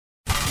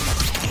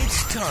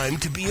time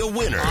to be a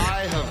winner.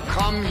 I have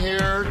come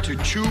here to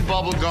chew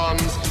bubble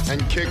gums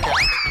and kick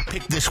ass.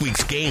 Pick this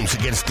week's games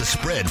against the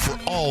spread for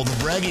all the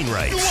bragging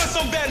rights. You want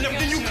some bad enough,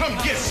 then you come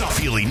get some.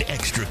 Feeling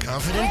extra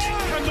confident?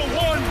 I'm the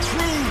one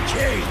true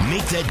king.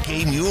 Make that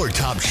game your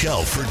top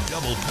shelf for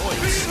double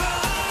points.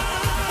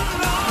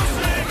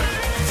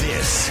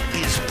 This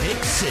is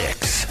Pick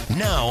Six.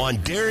 Now on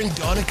Darren,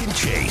 Donick, and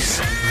Chase.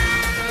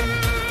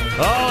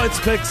 Oh, it's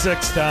Pick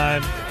Six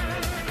time.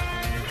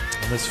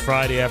 On this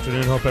Friday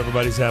afternoon, hope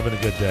everybody's having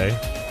a good day.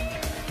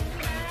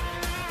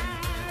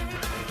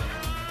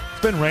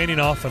 It's been raining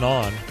off and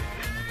on.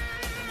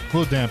 A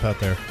little damp out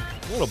there.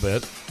 A little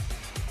bit.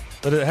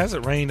 But it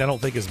hasn't rained, I don't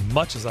think, as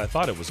much as I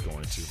thought it was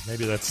going to.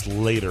 Maybe that's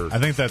later. I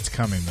think that's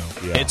coming,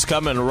 though. Yeah. It's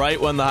coming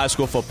right when the high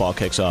school football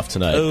kicks off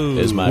tonight,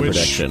 is my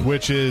prediction.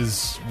 Which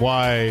is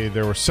why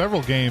there were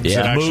several games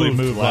that actually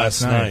moved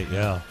last night.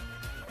 Yeah.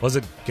 Was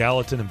it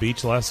Gallatin and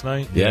Beach last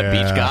night? Yeah,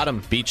 Beach got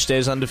him. Beach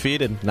stays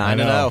undefeated,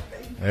 9-0.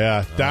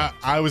 Yeah,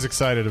 I was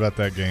excited about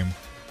that game.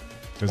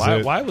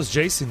 Why was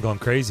Jason going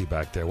crazy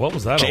back there? What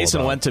was that all Jason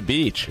about? went to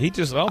Beach. He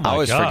just, oh my gosh. I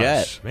always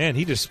forget. Man,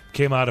 he just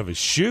came out of his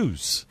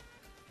shoes.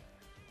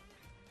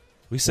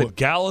 We said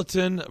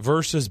Gallatin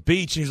versus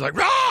Beach, and he's like,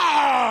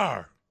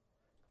 "Rawr!"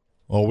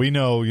 Well, we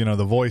know,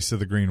 the voice of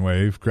the Green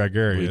Wave,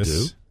 Gregarious. We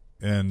do.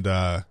 And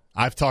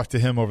I've talked to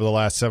him over the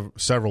last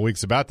several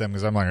weeks about them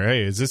because I'm like,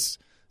 hey, is this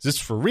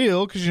for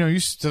real? Because, you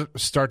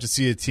start to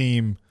see a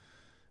team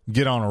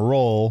get on a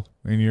roll,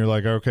 and you're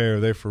like, okay, are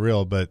they for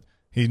real? But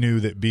he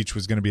knew that Beach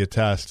was going to be a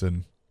test,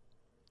 and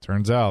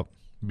turns out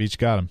Beach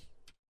got him.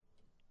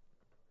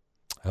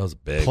 That was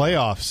big.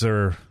 Playoffs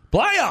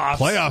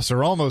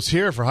are almost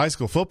here for high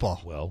school football.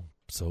 Well,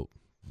 so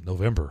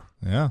November.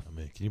 Yeah. I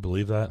mean, can you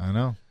believe that? I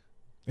know.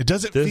 It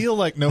doesn't feel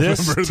like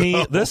November,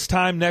 this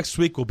time next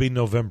week will be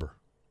November.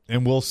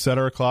 And we'll set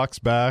our clocks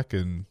back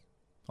and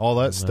all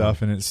that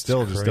stuff, and it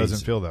still just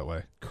doesn't feel that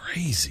way.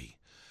 Crazy.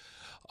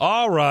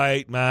 All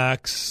right,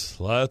 Max,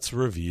 let's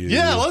review.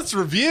 Yeah, let's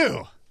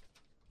review.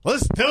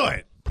 Let's do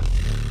it.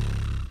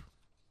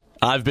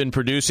 I've been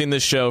producing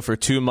this show for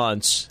 2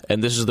 months,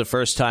 and this is the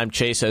first time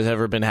Chase has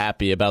ever been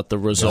happy about the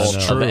result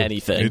of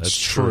anything. It's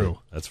true.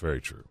 That's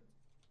very true.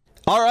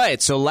 All right,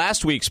 so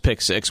last week's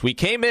Pick Six, we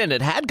came in,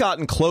 it had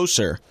gotten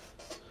closer.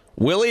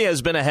 Willie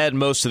has been ahead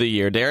most of the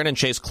year. Darren and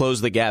Chase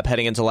closed the gap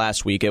heading into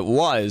last week. It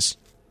was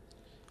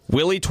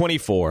Willie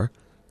 24,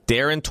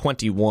 Darren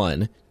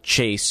 21,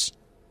 Chase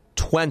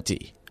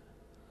 20.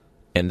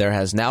 And there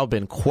has now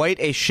been quite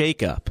a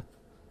shakeup.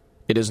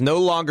 It is no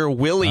longer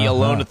Willie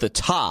alone at the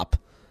top.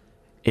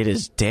 It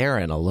is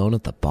Darren alone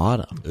at the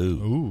bottom.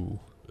 Ooh.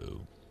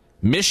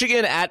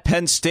 Michigan at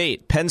Penn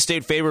State. Penn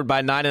State favored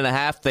by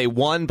 9.5. They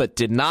won but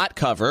did not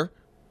cover.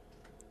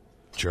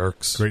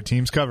 Jerks. Great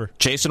teams cover.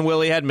 Chase and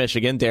Willie had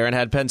Michigan. Darren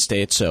had Penn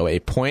State. So a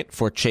point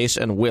for Chase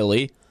and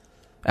Willie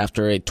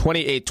after a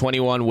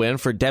 28-21 win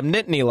for Deb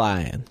Nittany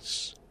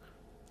Lions.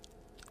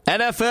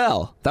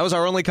 NFL. That was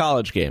our only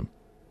college game.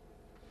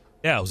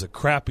 Yeah, it was a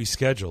crappy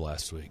schedule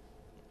last week.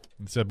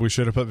 Except we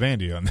should have put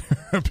Vandy on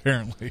there,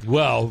 apparently.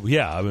 Well,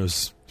 yeah, it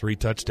was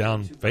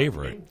 3-touchdown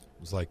favorite.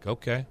 It was like,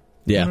 okay.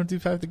 Yeah.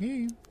 102.5 the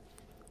game.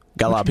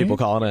 Got a lot of people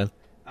calling in.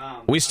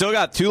 We still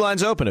got 2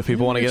 lines open if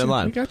people want to get in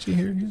line. We got you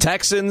here. Yeah.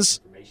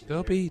 Texans.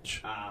 Go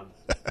Beach.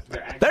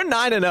 They're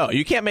 9-0.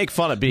 You can't make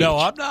fun of Beach. No,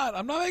 I'm not.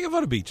 I'm not making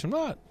fun of Beach. I'm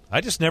not.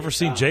 I just never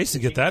seen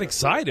Jason get that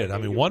excited. I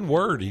mean, one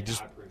word, he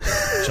just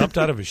jumped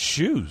out of his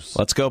shoes.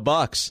 Let's go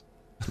Bucks.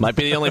 Might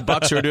be the only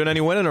Bucks who are doing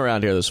any winning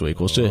around here this week.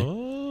 We'll see.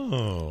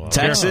 Oh,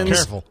 Texans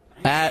Careful.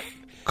 at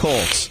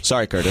Colts.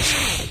 Sorry,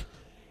 Curtis.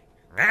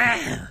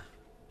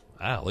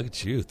 Wow, look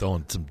at you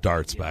throwing some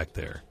darts back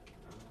there.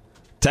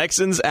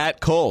 Texans at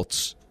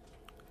Colts.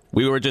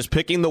 We were just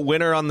picking the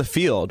winner on the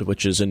field,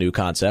 which is a new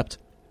concept.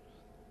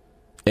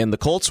 And the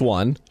Colts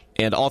won,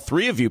 and all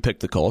 3 of you picked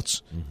the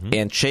Colts,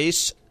 and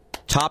Chase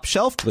top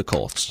shelved the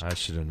Colts. I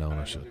should have known.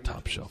 I should have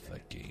top shelved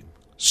that game.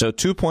 So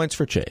 2 points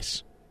for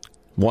Chase.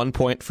 1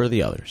 point for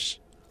the others.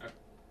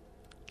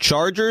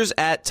 Chargers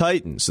at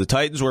Titans. The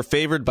Titans were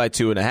favored by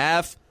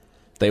 2.5.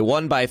 They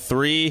won by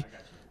 3.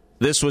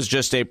 This was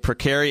just a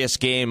precarious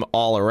game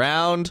all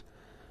around.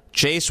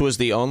 Chase was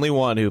the only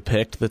one who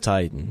picked the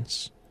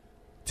Titans.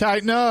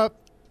 Tighten up.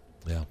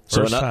 Yeah,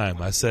 first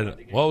time. I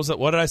said, what was it?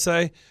 What did I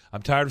say?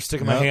 I'm tired of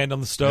sticking my hand on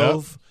the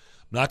stove.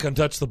 I'm not going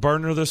to touch the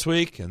burner this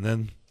week. And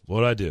then what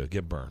did I do?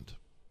 Get burned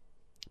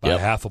by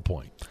half a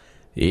point.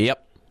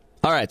 Yep.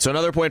 All right, so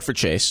another point for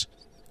Chase.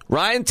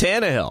 Ryan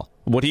Tannehill.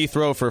 Would he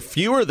throw for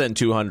fewer than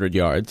 200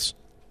 yards,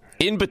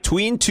 in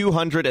between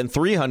 200 and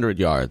 300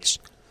 yards,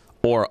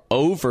 or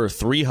over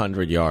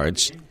 300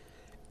 yards?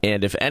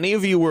 And if any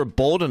of you were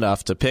bold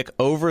enough to pick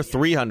over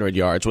 300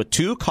 yards, what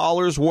 2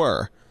 callers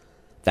were,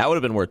 that would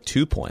have been worth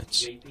 2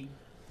 points.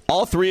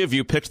 All 3 of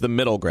you picked the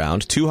middle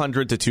ground,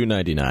 200 to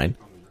 299.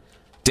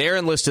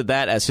 Darren listed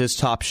that as his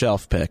top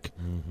shelf pick.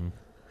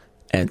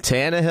 And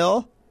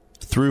Tannehill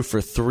threw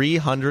for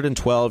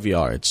 312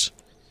 yards.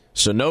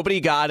 So nobody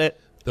got it.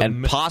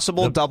 And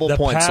possible double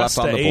points left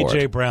on the board.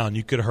 A.J. Brown,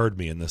 you could have heard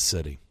me in this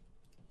city.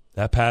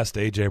 That passed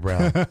A.J.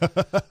 Brown.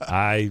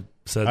 I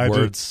said I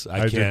words did. I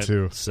I did can't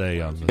too.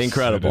 say on this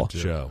Incredible.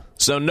 show.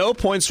 So no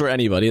points for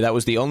anybody. That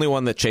was the only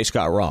one that Chase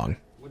got wrong.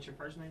 What's your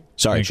first name?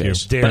 Sorry, Thank you.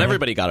 Chase. Darren. But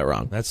everybody got it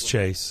wrong. That's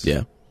Chase.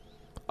 Yeah.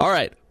 All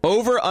right.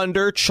 Over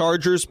under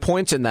Chargers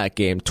points in that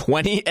game,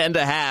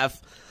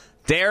 20.5.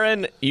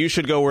 Darren, you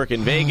should go work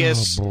in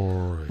Vegas. Oh,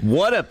 boy.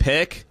 What a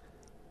pick.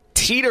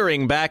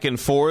 Teetering back and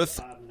forth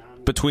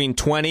between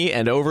 20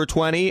 and over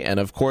 20. And,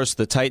 of course,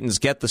 the Titans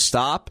get the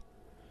stop.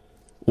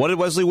 What did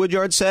Wesley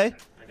Woodyard say?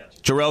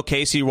 Jarrell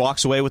Casey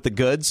walks away with the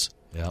goods.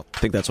 Yep. I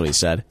think that's what he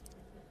said.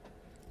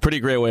 Pretty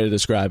great way to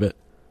describe it.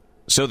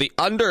 So the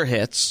under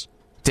hits.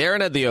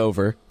 Darren had the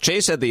over,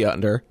 Chase had the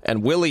under,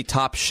 and Willie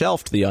top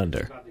shelved the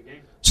under.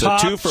 So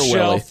Top 2 for Willie.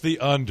 shelf the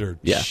under.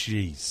 Yeah.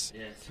 Jeez.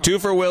 2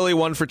 for Willie,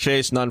 1 for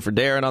Chase, none for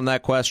Darren on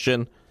that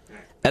question.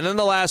 And then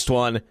the last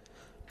one,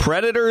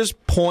 Predators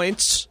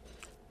points,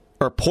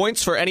 or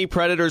points for any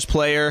Predators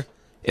player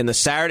in the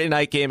Saturday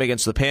night game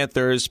against the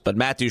Panthers, but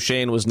Matt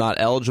Duchene was not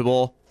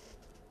eligible.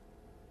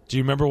 Do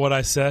you remember what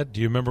I said? Do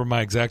you remember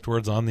my exact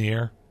words on the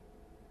air?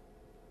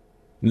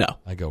 No.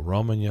 I go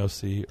Roman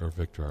Yossi or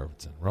Victor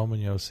Arvidsson.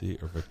 Roman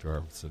Yossi or Victor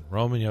Arvidsson.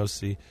 Roman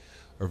Yossi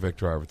or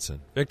Victor Arvidsson.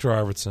 Victor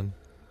Arvidsson.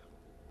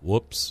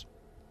 Whoops.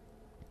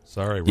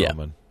 Sorry, Yeah.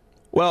 Roman.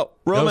 Well,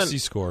 Roman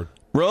scored.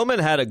 Roman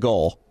had a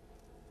goal.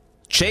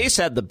 Chase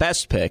had the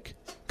best pick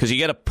because you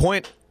get a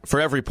point for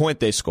every point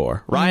they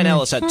score. Ryan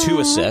Ellis had 2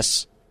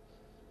 assists.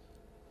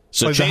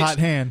 So Plays a hot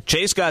hand.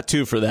 Chase got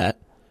 2 for that.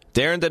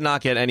 Darren did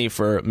not get any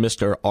for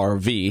Mr.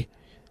 RV.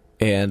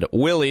 And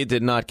Willie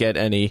did not get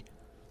any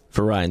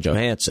for Ryan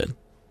Johansson.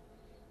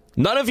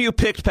 None of you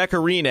picked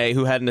Pecorine,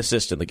 who had an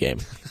assist in the game.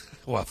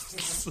 Well,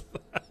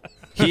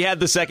 He had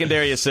the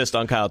secondary assist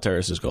on Kyle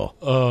Turris' goal.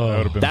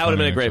 That would have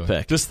been a great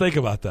pick. just think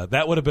about that.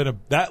 That would have been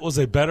that was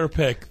a better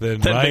pick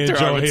than Ryan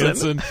Victor Arvidsson.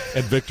 Johansson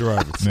and Victor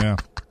Arvidsson. Yeah.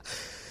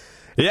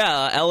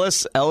 Yeah,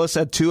 Ellis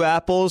had 2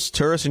 apples.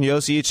 Turris and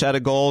Yossi each had a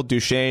goal.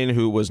 Duchene,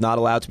 who was not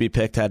allowed to be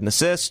picked, had an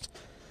assist.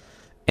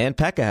 And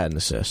Pekka had an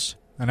assist.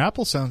 An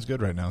apple sounds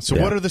good right now. So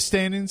Yeah. what are the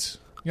standings?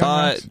 Young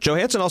Max?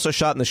 Johansson also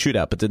shot in the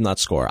shootout, but did not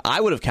score.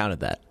 I would have counted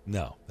that.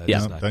 No, that Yeah.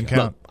 does not Doesn't count.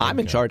 count. Look, I'm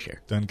in charge here.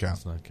 Doesn't count.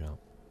 Does not count.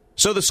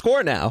 So the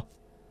score now,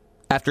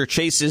 after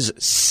Chase's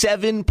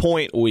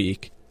 7-point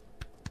week,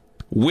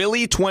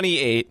 Willie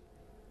 28,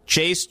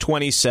 Chase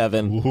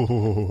 27,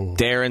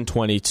 Darren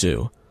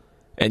 22.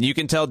 And you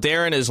can tell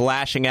Darren is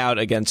lashing out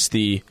against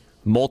the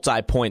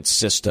multi-point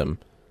system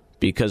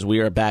because we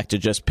are back to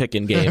just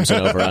picking games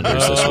and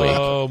over-unders this week.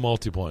 Oh,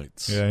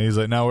 multi-points. Yeah, he's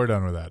like, no, we're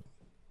done with that.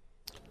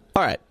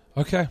 All right.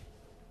 Okay,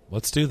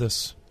 let's do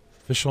this.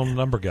 Official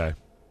number guy.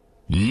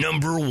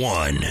 Number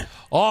 1.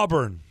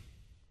 Auburn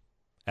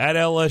at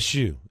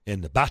LSU in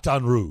the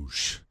Baton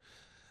Rouge.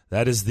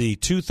 That is the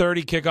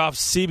 2:30 kickoff.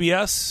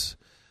 CBS.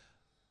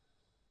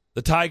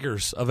 The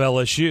Tigers of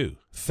LSU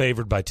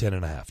favored by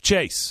 10.5.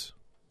 Chase.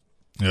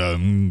 Yeah,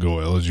 go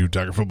LSU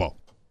Tiger football.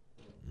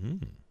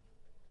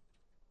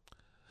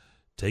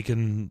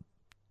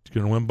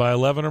 Going to win by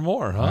 11 or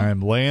more, huh?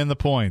 I'm laying the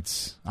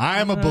points.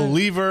 I'm a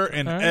believer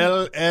in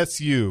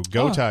LSU.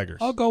 Go Tigers.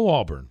 I'll go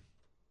Auburn.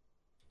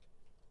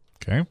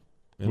 Okay.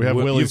 And We have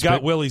Willie's You've got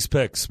pick. Willie's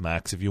picks,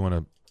 Max, if you want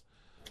to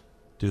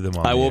do them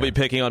on I the will air. be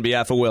picking on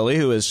behalf of Willie,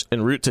 who is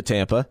en route to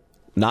Tampa,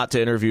 not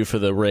to interview for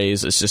the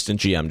Rays assistant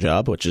GM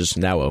job, which is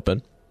now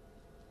open.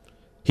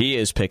 He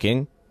is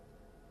picking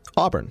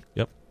Auburn.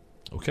 Yep.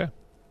 Okay.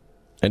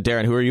 And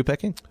Darren, who are you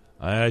picking?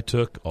 I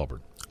took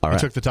Auburn. All I right.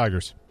 took the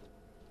Tigers.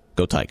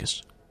 Go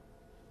Tigers.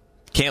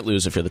 Can't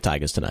lose if you're the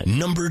Tigers tonight.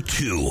 Number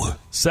 2.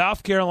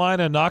 South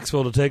Carolina and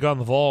Knoxville to take on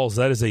the Vols.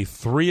 That is a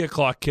 3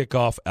 o'clock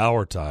kickoff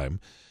our time.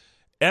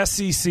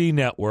 SEC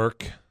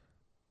Network.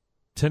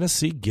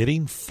 Tennessee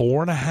getting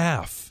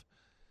 4.5.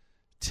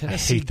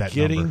 Tennessee hate that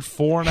getting number.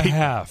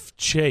 4.5.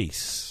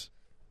 Chase.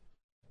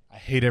 I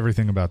hate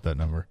everything about that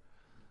number.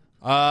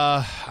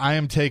 I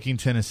am taking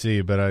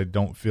Tennessee, but I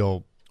don't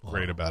feel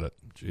great about it.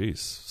 Jeez,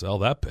 sell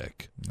that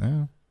pick.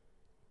 Yeah.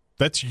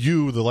 That's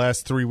you the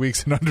last 3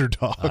 weeks in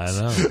underdogs.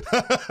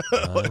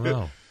 I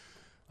know.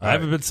 I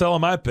haven't been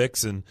selling my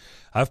picks, and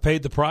I've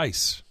paid the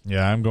price.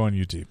 Yeah, I'm going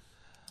UT.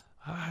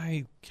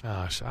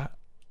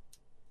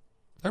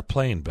 They're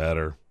playing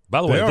better.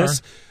 By the They way, are.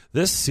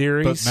 this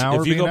series, But now if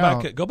we're you go being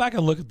back out. go back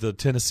and look at the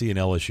Tennessee and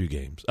LSU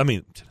games. I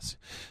mean,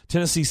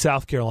 Tennessee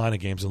South Carolina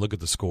games, and look at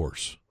the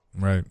scores.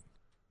 Right.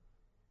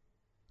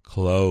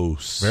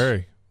 Close.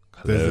 Very.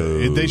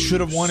 Close. They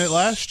should have won it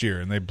last year,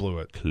 and they blew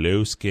it.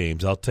 Close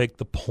games. I'll take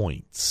the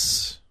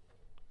points.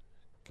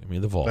 Give me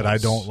the Vols. But I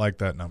don't like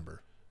that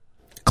number.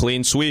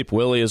 Clean sweep.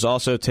 Willie is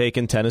also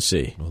taking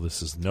Tennessee. Well,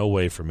 this is no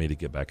way for me to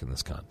get back in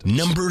this contest.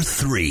 Number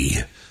 3.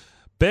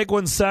 Big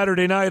one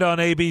Saturday night on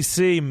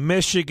ABC.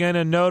 Michigan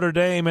and Notre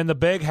Dame in the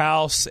Big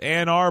House,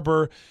 Ann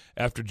Arbor,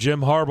 after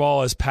Jim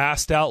Harbaugh has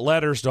passed out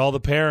letters to all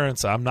the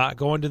parents. I'm not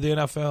going to the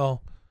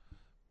NFL.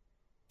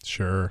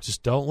 Sure.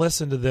 Just don't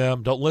listen to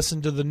them. Don't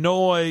listen to the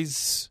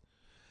noise.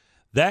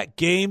 That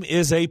game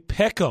is a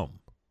pick'em.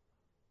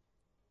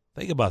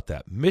 Think about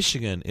that.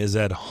 Michigan is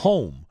at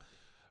home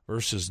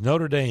versus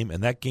Notre Dame,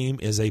 and that game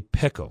is a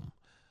pick'em.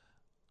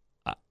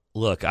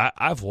 Look,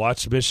 I've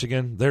watched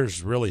Michigan.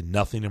 There's really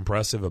nothing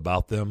impressive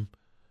about them.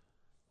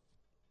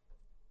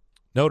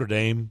 Notre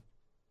Dame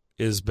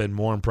has been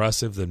more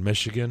impressive than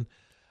Michigan.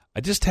 I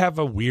just have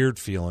a weird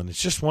feeling.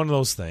 It's just one of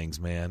those things,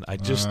 man. I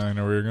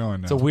know where you're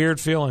going now. It's a weird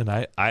feeling.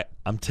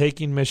 I'm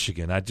taking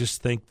Michigan. I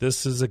just think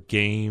this is a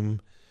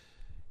game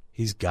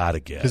he's got to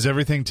get. Because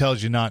everything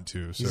tells you not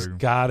to. So. He's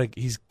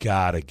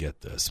got to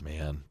get this,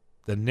 man.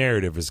 The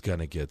narrative is going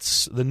to get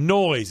 – the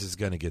noise is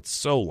going to get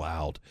so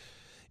loud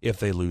if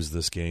they lose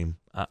this game.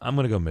 I'm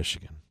going to go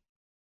Michigan.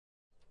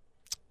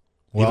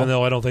 Well, even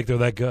though I don't think they're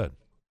that good.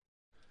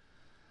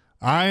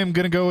 I am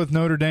going to go with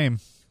Notre Dame.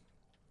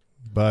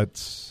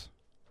 But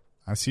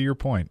I see your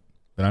point.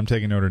 But I'm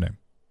taking Notre Dame.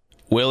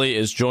 Willie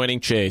is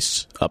joining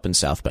Chase up in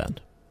South Bend.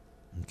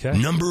 Okay.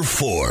 Number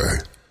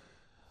 4.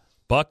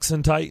 Bucks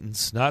and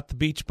Titans, not the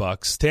Beach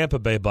Bucks. Tampa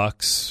Bay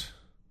Bucks.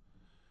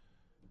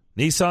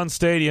 Nissan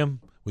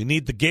Stadium. We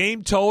need the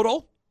game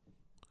total.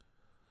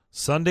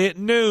 Sunday at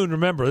noon.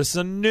 Remember, this is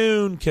a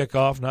noon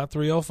kickoff, not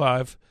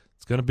 3:05.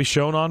 It's going to be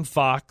shown on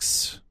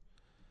Fox.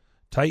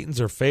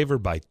 Titans are favored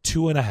by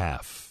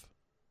 2.5.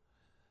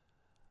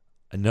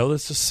 I know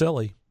this is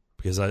silly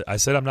because I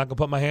said I'm not going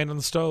to put my hand on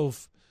the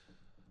stove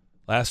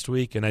last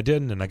week, and I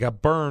didn't, and I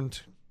got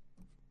burned.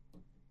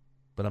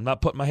 But I'm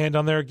not putting my hand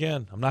on there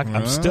again.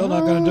 I'm still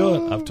not going to do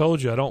it. I've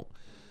told you I don't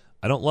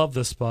love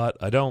this spot.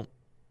 I'm going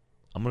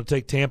to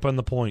take Tampa in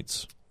the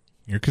points.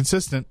 You're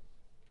consistent.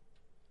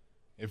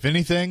 If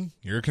anything,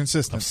 you're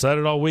consistent. I've said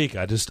it all week.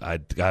 I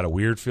got a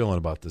weird feeling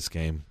about this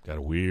game. Got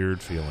a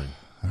weird feeling.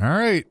 All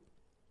right.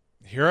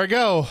 Here I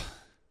go.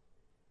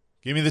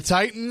 Give me the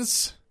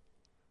Titans.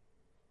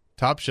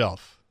 Top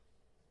shelf.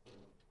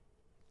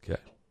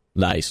 Okay.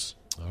 Nice.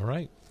 All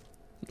right.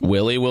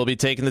 Willie will be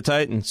taking the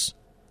Titans.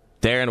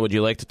 Darren, would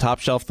you like to top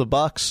shelf the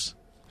Bucks?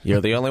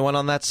 You're the only one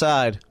on that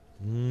side.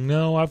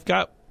 No, I've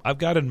got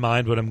in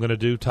mind what I'm going to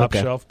do, top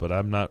shelf, but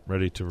I'm not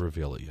ready to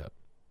reveal it yet.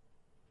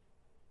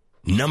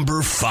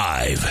 Number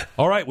 5.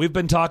 All right, we've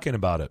been talking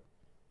about it.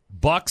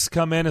 Bucks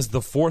come in as the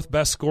 4th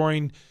best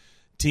scoring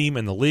team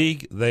in the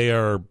league. They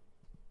are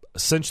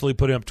essentially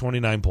putting up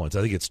 29 points.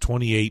 I think it's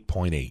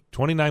 28.8.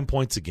 29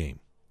 points a game.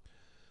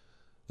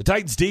 The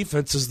Titans'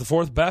 defense is the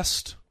 4th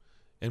best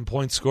in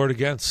points scored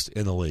against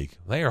in the league.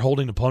 They are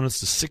holding opponents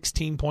to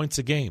 16 points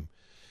a game.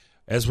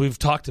 As we've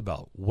talked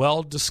about,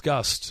 well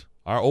discussed,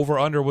 our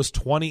over-under was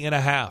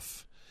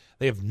 20.5.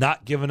 They have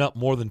not given up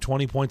more than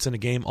 20 points in a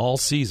game all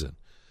season.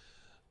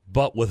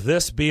 But with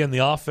this being the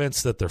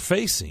offense that they're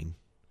facing,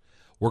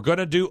 we're going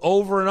to do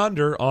over and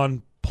under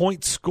on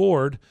points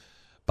scored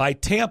by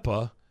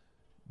Tampa.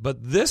 But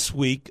this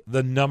week,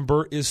 the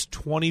number is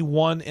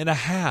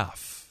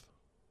 21.5.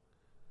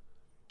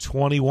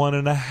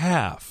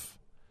 21.5.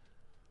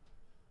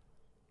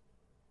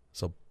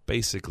 So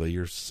basically,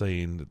 you're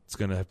saying it's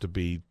going to have to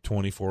be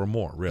 24 or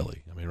more,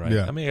 really. I mean, right?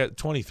 Yeah. I mean,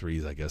 23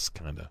 is, I guess,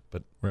 kind of.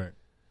 But right.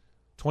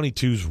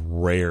 22 is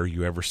rare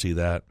you ever see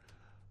that.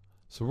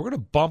 So we're going to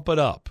bump it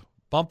up.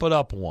 Bump it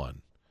up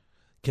one.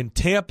 Can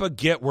Tampa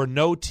get where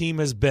no team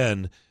has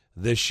been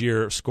this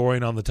year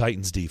scoring on the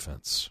Titans'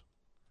 defense?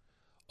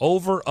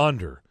 Over,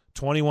 under,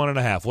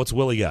 21.5. What's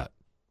Willie got?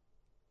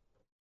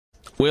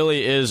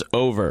 Willie is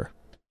over.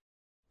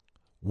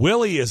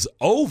 Willie is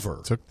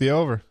over. Took the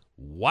over.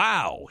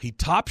 Wow. He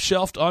top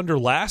shelved under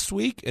last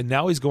week, and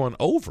now he's going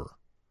over.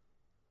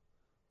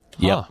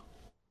 Yep. Huh.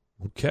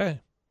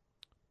 Okay.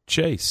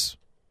 Chase.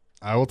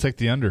 I will take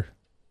the under.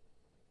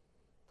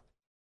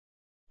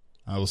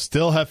 I will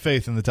still have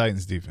faith in the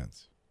Titans'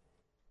 defense.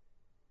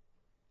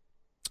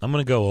 I'm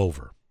going to go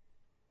over.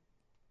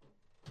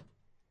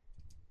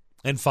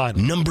 And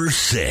finally, Number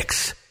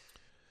 6.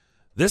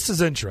 this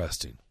is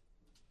interesting.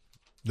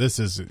 This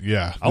is,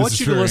 yeah. I want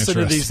you to listen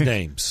to these interesting.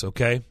 names,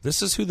 okay?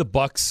 This is who the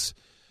Bucks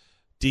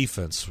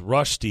defense,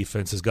 rush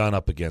defense, has gone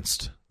up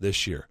against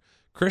this year.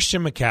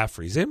 Christian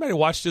McCaffrey. Has anybody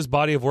watched his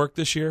body of work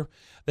this year?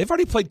 They've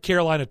already played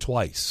Carolina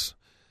twice.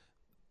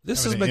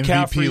 This is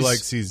McCaffrey's MVP-like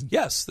season.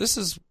 Yes,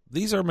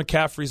 these are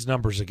McCaffrey's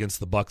numbers against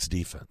the Bucks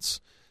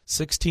defense.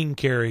 16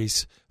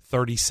 carries,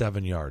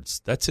 37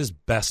 yards. That's his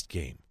best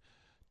game.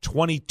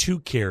 22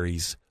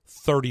 carries,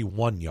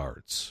 31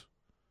 yards.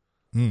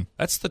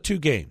 That's the 2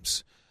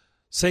 games.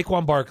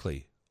 Saquon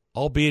Barkley,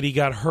 albeit he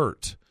got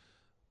hurt,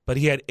 but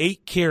he had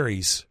 8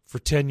 carries for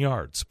 10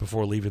 yards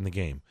before leaving the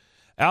game.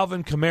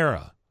 Alvin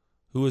Kamara,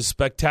 who is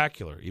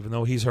spectacular, even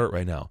though he's hurt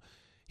right now,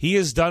 he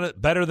has done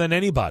it better than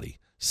anybody.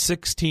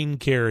 16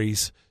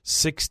 carries,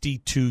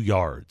 62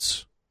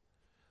 yards.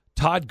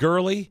 Todd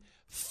Gurley,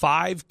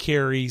 5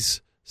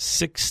 carries,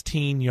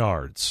 16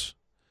 yards.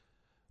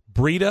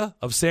 Breida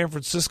of San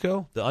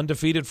Francisco, the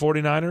undefeated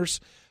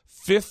 49ers,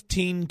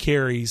 15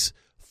 carries,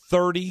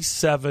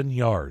 37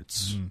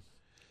 yards.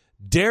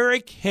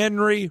 Derrick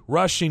Henry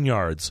rushing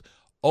yards,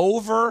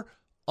 over,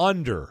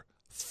 under,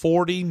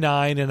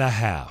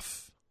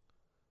 49.5.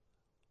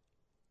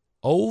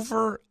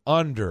 Over,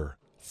 under,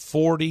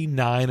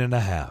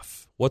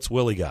 49.5. What's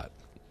Willie got?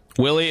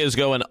 Willie is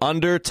going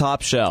under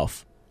top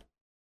shelf.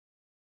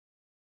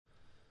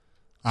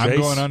 I'm Chase?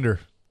 going under.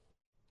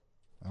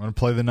 I'm going to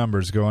play the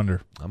numbers, go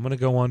under. I'm going to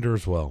go under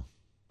as well.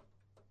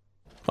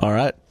 All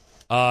right.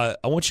 I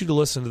want you to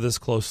listen to this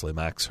closely,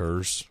 Max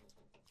Hers.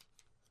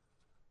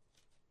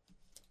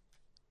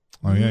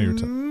 Oh, yeah,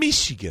 you're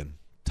Michigan,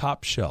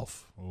 top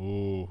shelf.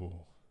 Ooh.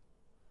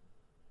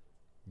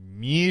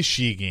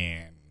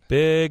 Michigan.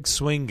 Big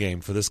swing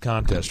game for this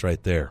contest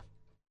right there.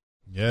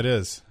 Yeah, it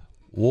is.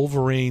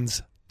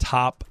 Wolverines,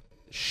 top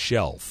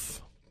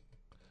shelf.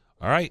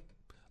 All right.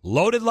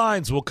 Loaded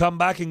lines. We'll come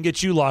back and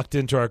get you locked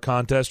into our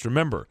contest.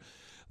 Remember,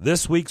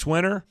 this week's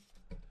winner,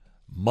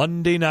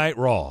 Monday Night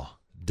Raw,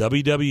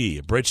 WWE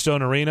at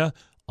Bridgestone Arena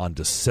on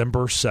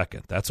December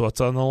 2nd. That's what's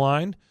on the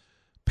line.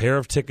 Pair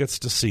of tickets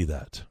to see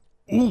that.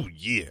 Ooh,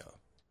 yeah.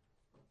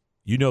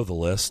 You know the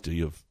list. Do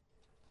you have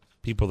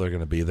people that are going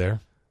to be there?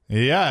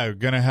 Yeah, we're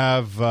going to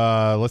have,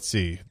 let's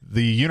see,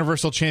 the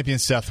Universal Champion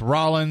Seth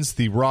Rollins,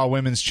 the Raw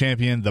Women's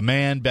Champion, The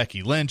Man,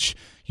 Becky Lynch,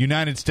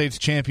 United States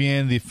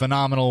Champion, the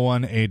phenomenal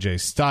one, AJ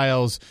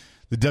Styles,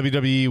 the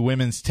WWE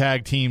Women's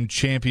Tag Team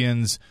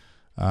Champions.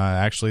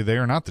 Actually, they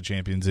are not the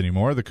champions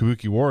anymore. The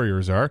Kabuki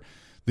Warriors are.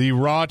 The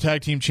Raw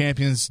Tag Team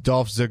Champions,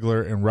 Dolph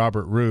Ziggler and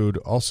Robert Roode,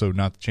 also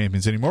not the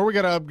champions anymore. We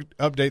got to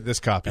update this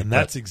copy. And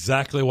that's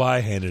exactly why I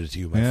handed it to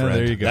you, my friend.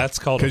 There you go. That's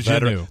called a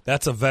veteran.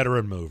 That's a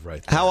veteran move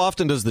right there. How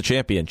often does the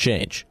champion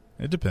change?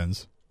 It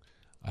depends.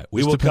 All right,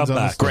 we will come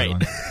back. Great.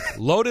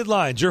 Loaded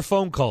lines, your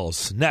phone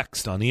calls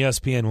next on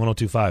ESPN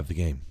 1025 The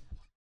Game.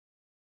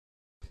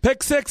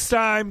 Pick six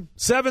time,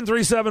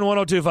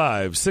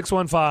 737-1025,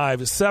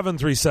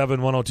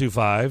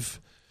 615-737-1025.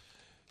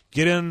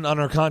 Get in on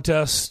our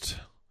contest.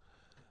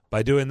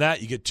 By doing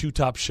that, you get two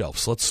top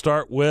shelves. Let's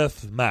start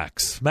with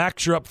Max.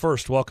 Max, you're up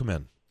first. Welcome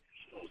in.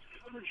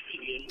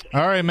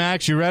 All right,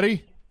 Max, you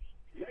ready?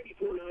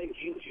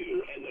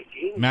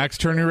 Max,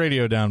 turn your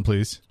radio down,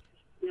 please.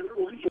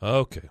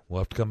 Okay, we'll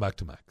have to come back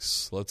to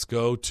Max. Let's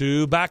go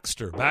to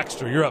Baxter.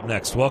 Baxter, you're up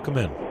next. Welcome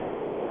in.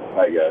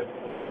 Hi, guys.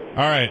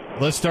 All right,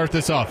 let's start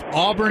this off.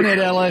 Auburn at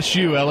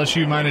LSU.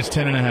 LSU minus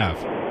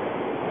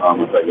 10.5. I'm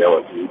going to take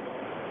LSU.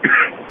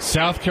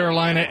 South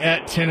Carolina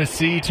at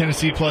Tennessee.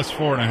 Tennessee plus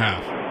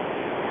 4.5.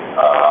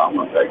 I'm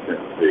going to take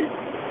Tennessee.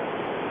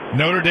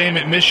 Notre Dame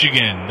at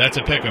Michigan. That's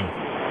a pick 'em.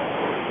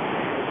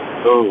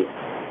 So,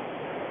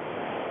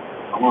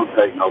 I'm going to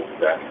take Notre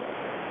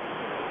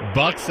Dame.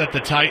 Bucks at the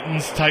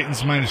Titans.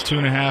 Titans minus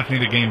 2.5.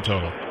 Need a game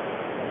total.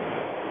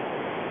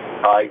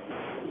 Titans,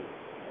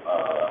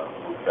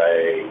 we'll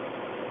say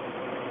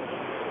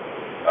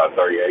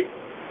 38.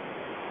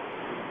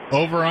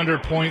 Over under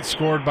points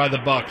scored by the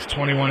Bucks.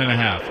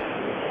 21.5.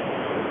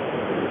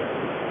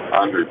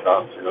 Under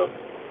top shelf.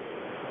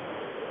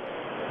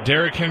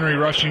 Derrick Henry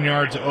rushing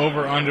yards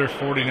over under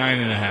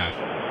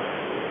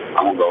 49.5.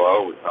 I'm going to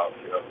go over top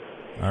shelf.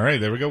 All right,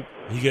 there we go.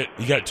 You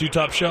got two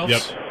top shelves?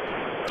 Yep.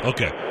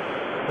 Okay.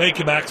 Thank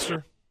you,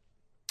 Baxter.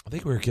 I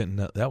think we were getting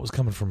that was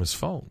coming from his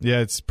phone. Yeah,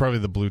 it's probably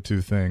the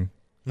Bluetooth thing.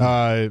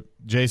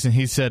 Jason,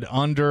 he said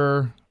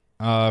under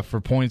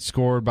for points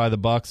scored by the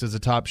Bucks as a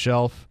top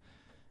shelf,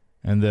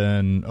 and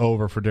then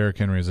over for Derrick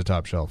Henry as a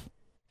top shelf.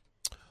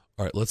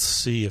 All right, let's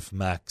see if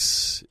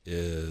Max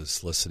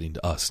is listening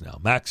to us now.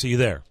 Max, are you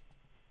there?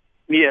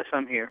 Yes,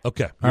 I'm here.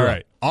 Okay. All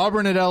right.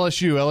 Auburn at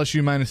LSU.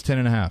 LSU minus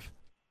 10.5.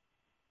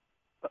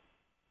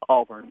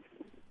 Auburn.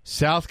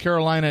 South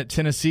Carolina at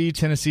Tennessee.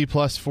 Tennessee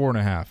plus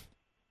 4.5.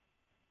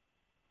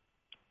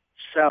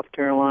 South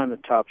Carolina,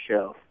 top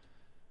shelf.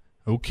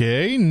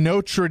 Okay.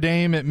 Notre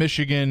Dame at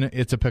Michigan.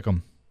 It's a pick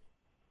 'em.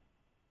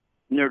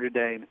 Notre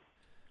Dame.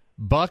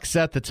 Bucks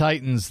at the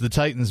Titans. The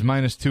Titans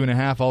minus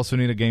 2.5. Also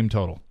need a game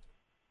total.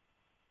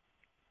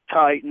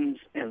 Titans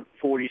and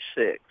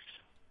 46.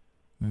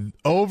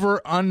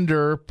 Over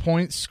under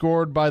points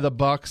scored by the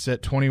Bucks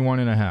at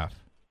 21.5.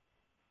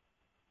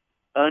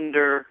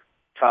 Under,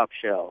 top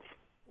shelf.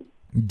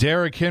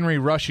 Derrick Henry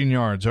rushing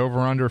yards.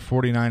 Over under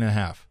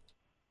 49.5.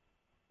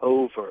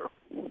 Over.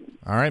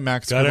 All right,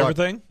 Max. Got good luck.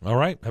 everything? All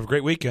right. Have a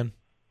great weekend.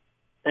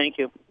 Thank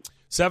you.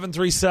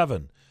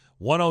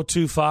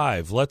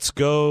 737-1025. Let's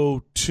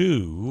go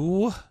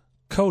to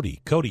Cody.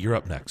 Cody, you're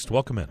up next.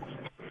 Welcome in.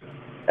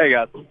 Hey,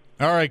 guys.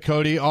 All right,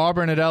 Cody.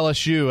 Auburn at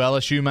LSU.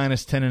 LSU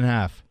minus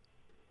 10.5.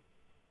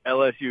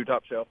 LSU,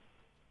 top shelf.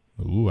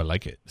 Ooh, I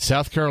like it.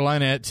 South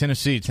Carolina at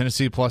Tennessee.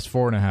 Tennessee plus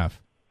 4.5.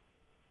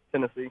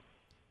 Tennessee.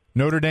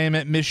 Notre Dame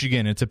at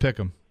Michigan. It's a pick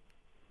 'em.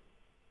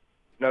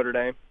 Notre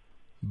Dame.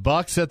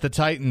 Bucks at the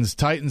Titans.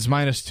 Titans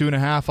minus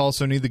 2.5.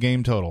 Also need the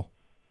game total.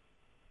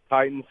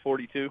 Titans,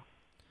 42.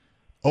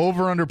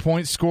 Over under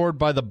points scored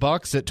by the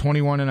Bucks at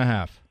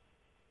 21.5.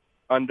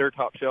 Under,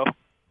 top shelf.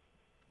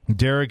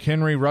 Derrick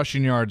Henry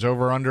rushing yards.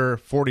 Over under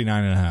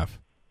 49.5.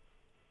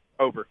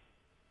 Over.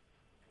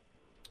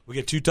 We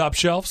get two top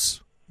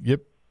shelves?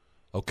 Yep.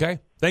 Okay.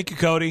 Thank you,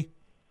 Cody.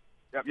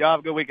 Yep, y'all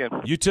have a good weekend.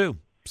 You too.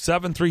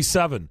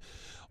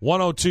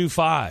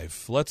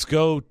 737-1025. Let's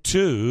go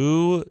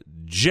to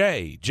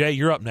Jay. Jay,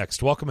 you're up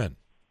next. Welcome in.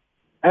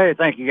 Hey,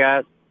 thank you,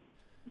 guys.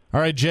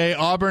 All right, Jay.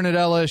 Auburn at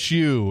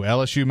LSU.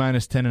 LSU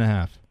minus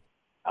 10.5.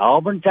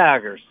 Auburn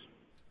Tigers.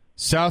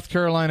 South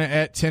Carolina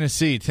at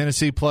Tennessee.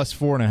 Tennessee plus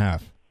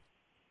 4.5.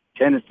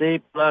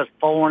 Tennessee plus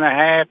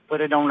 4.5.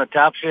 Put it on the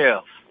top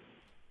shelf.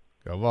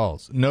 Go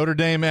Vols. Notre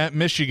Dame at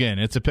Michigan.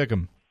 It's a pick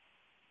 'em.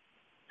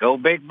 Go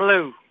Big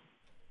Blue.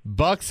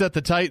 Bucks at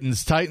the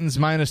Titans. Titans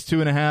minus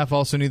 2.5.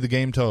 Also need the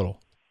game total.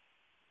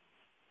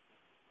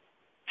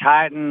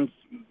 Titans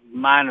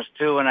minus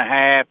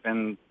 2.5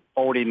 and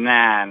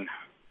 49.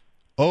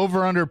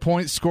 Over under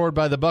points scored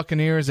by the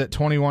Buccaneers at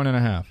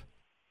 21.5.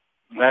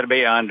 That'll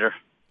be under.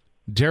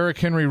 Derrick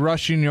Henry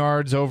rushing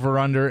yards over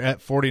under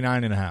at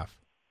 49.5.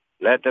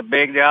 Let the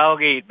big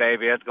dog eat,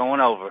 baby. That's going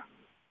over.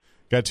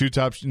 Got two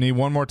top. Need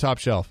one more top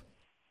shelf.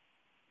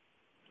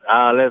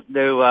 Let's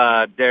do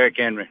Derrick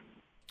Henry.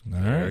 All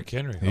right. Derrick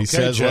Henry. He Okay,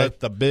 says, Jay. let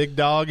the big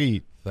dog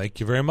eat. Thank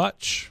you very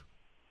much.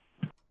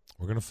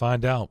 We're going to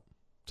find out.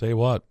 Tell you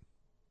what,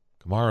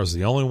 Kamara's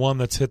the only one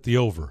that's hit the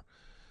over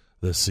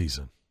this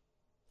season.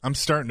 I'm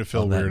starting to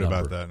feel On that weird number.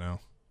 about that now.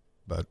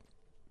 But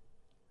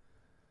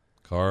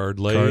Card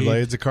laid. card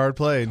laid's a card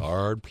played.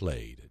 Card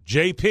played.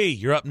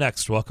 JP, you're up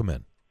next. Welcome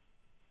in.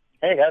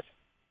 Hey, guys.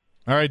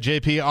 All right,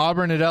 JP.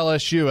 Auburn at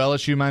LSU.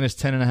 LSU minus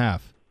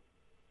 10.5.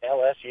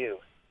 LSU.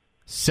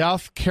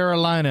 South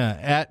Carolina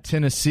at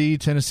Tennessee.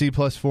 Tennessee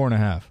plus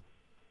 4.5.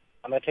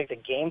 I'm going to take the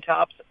game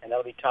tops, and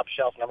that'll be top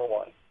shelf number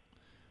 1.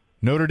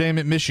 Notre Dame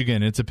at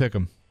Michigan. It's a pick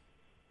 'em.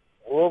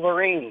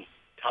 Wolverines,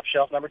 top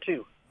shelf number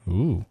 2.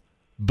 Ooh.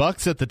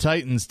 Bucks at the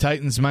Titans.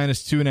 Titans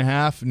minus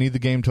 2.5. Need the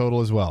game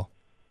total as well.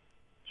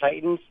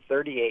 Titans,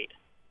 38.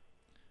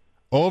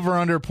 Over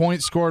under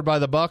points scored by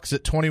the Bucks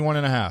at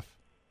 21.5.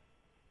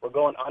 We're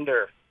going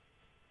under.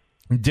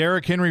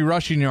 Derrick Henry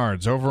rushing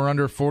yards. Over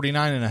under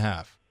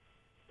 49.5.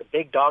 The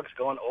big dog's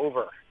going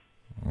over.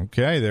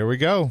 Okay, there we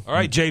go. All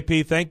right,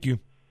 JP, thank you.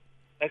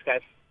 Thanks,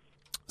 guys.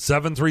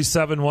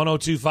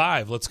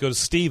 737-1025. Let's go to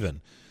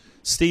Steven.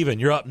 Steven,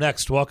 you're up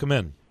next. Welcome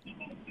in.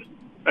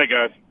 Hey,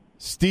 guys.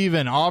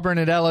 Steven, Auburn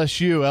at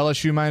LSU.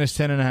 LSU minus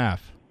 10.5.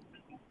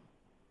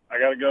 I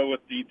got to go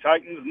with the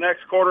Titans'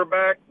 next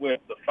quarterback with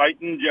the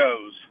Fighting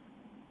Joes.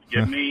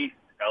 Give me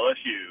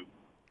LSU.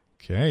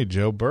 Okay,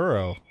 Joe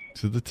Burrow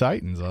to the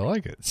Titans. I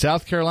like it.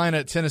 South Carolina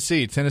at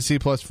Tennessee. Tennessee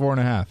plus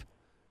 4.5.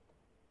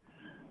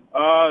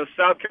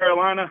 South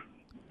Carolina,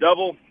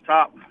 double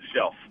top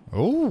shelf.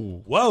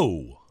 Oh,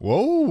 Whoa.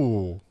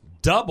 whoa.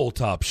 Double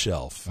top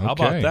shelf. How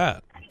about Okay.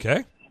 that?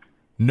 Okay.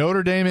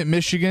 Notre Dame at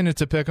Michigan.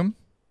 It's a pick 'em.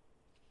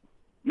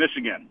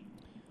 Michigan,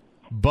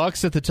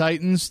 Bucks at the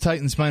Titans.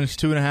 Titans minus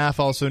 2.5.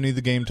 Also need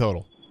the game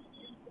total.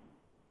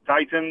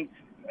 Titans,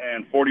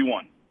 and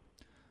 41.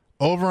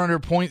 Over under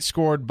points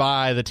scored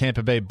by the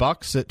Tampa Bay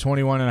Bucks at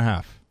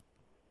 21.5.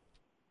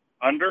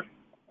 Under,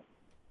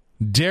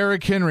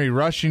 Derrick Henry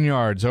rushing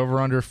yards. Over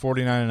under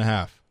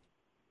 49.5.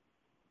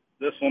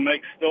 this will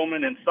make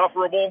Stillman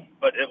insufferable,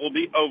 but it will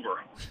be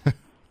over.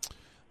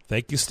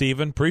 Thank you,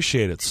 Steven.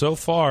 Appreciate it. So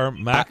far,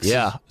 Max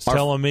Yeah. is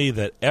telling me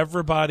that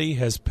everybody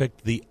has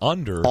picked the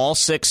under. All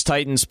 6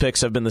 Titans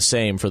picks have been the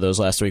same for those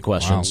last 3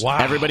 questions. Wow.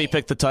 Everybody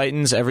picked the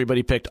Titans.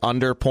 Everybody picked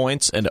under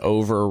points and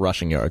over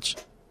rushing yards.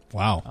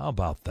 Wow. How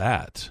about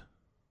that?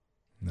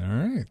 All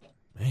right.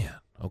 Man,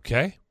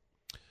 okay.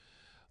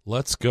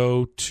 Let's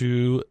go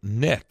to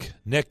Nick.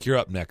 Nick, you're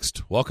up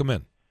next. Welcome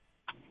in.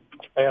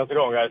 Hey, how's it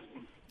going, guys?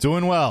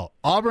 Doing well.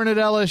 Auburn at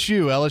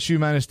LSU. LSU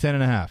minus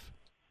 10.5.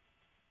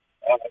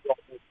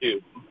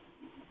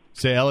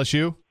 Say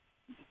LSU.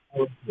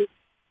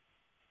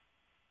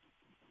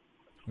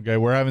 Okay,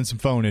 we're having some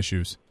phone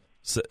issues.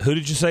 So, who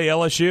did you say,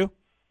 LSU?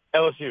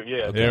 LSU,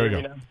 yeah. There we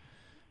go.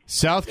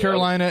 South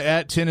Carolina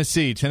at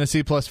Tennessee.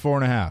 Tennessee plus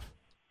 4.5.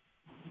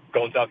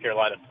 Going South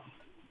Carolina.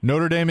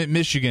 Notre Dame at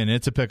Michigan.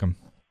 It's a pick 'em.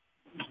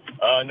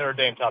 Notre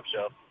Dame top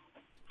shelf.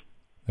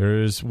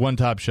 There's one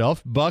top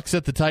shelf. Bucks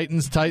at the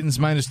Titans. Titans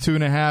minus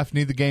 2.5.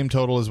 Need the game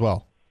total as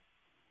well.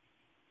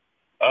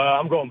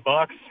 I'm going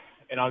Bucks,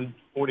 and I'm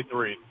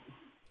 43.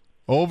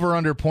 Over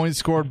under points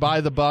scored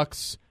by the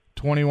Bucks.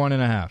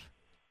 21.5.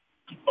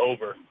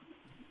 Over.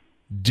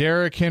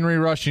 Derrick Henry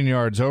rushing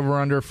yards. Over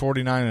under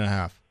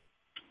 49.5.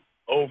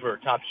 Over.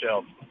 Top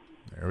shelf.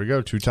 There we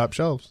go. Two top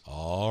shelves.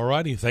 All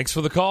righty. Thanks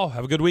for the call.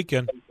 Have a good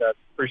weekend.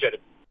 Appreciate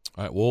it.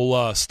 All right,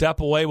 we'll step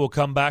away. We'll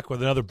come back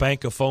with another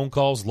bank of phone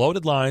calls.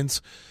 Loaded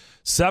lines,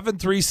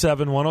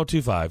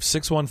 737-1025,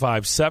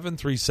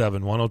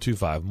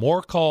 615-737-1025.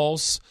 More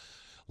calls.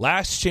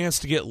 Last chance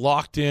to get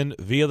locked in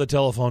via the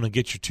telephone and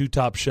get your 2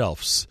 top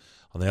shelves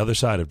on the other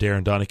side of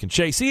Darren, Donick, and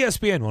Chase.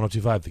 ESPN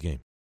 1025, The Game.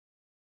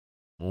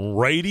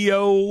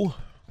 Radio.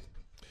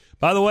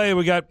 By the way,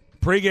 we got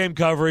pregame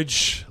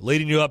coverage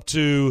leading you up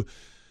to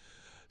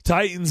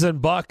Titans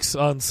and Bucks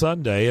on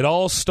Sunday. It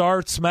all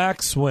starts,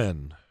 Max,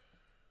 when?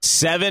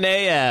 7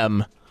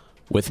 a.m.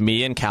 with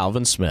me and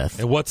Calvin Smith.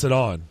 And what's it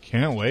on?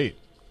 Can't wait.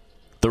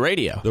 The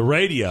radio. The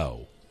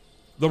radio.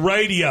 The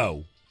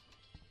radio.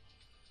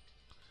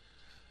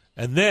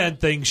 And then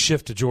things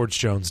shift to George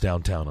Jones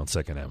downtown on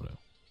 2nd Avenue.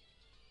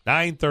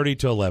 9:30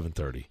 to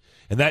 11:30.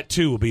 And that,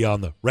 too, will be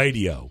on the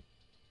radio.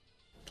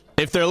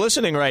 If they're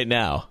listening right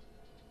now,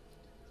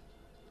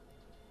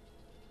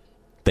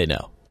 they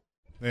know.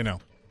 They know.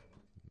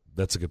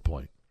 That's a good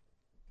point.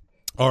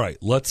 All right,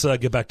 let's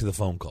get back to the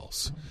phone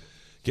calls.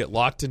 get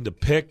locked into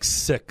pick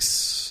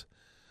 6.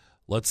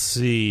 Let's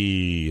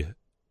see.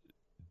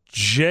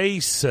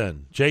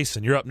 Jason,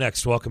 you're up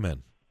next. Welcome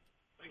in.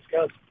 Thanks,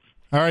 guys.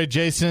 All right,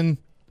 Jason.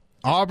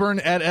 Auburn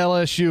at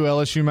LSU.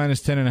 LSU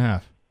minus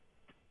 10.5.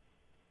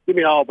 Give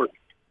me Auburn.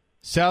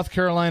 South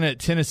Carolina at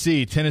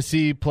Tennessee.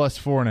 Tennessee plus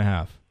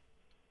 4.5.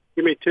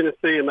 Give me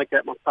Tennessee and make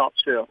that my top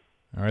shelf.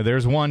 All right,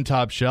 there's one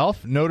top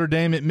shelf. Notre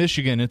Dame at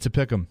Michigan. It's a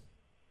pick 'em.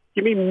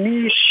 Give me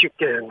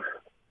Michigan.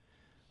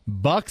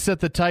 Bucks at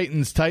the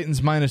Titans.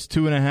 Titans minus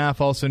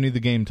 2.5. Also need the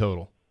game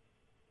total.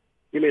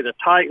 Give me the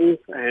Titans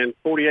and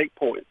 48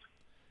 points.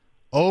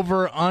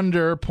 Over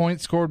under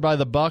points scored by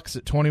the Bucks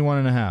at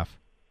 21.5.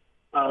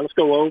 Let's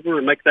go over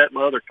and make that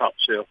my other top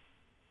shelf.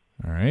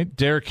 All right.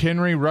 Derrick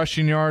Henry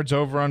rushing yards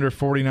over under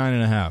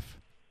 49.5.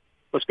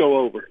 Let's go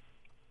over.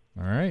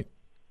 All right.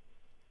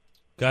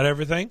 Got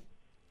everything?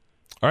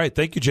 All right.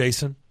 Thank you,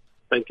 Jason.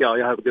 Thank y'all.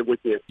 Y'all have a good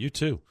weekend. You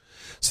too.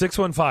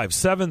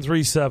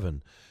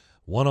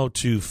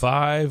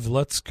 615-737-1025.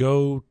 Let's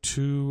go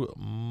to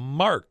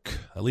Mark.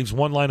 That leaves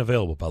one line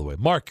available, by the way.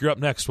 Mark, you're up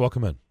next.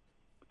 Welcome in.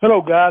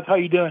 Hello, guys. How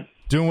you doing?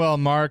 Doing well,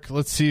 Mark.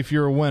 Let's see if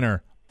you're a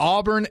winner.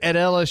 Auburn at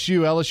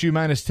LSU. LSU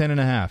minus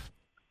 10.5.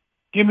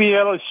 Give me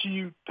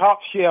LSU top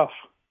shelf.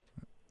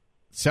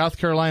 South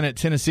Carolina at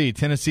Tennessee.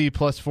 Tennessee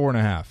plus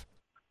 4.5.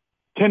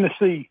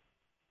 Tennessee.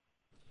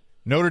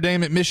 Notre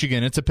Dame at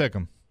Michigan. It's a pick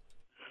 'em.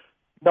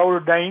 Notre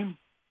Dame.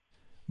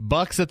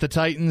 Bucks at the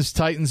Titans.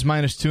 Titans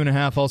minus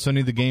 2.5. Also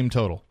need the game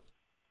total.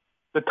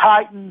 The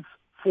Titans,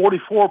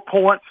 44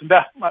 points, and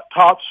that's my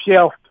top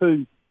shelf,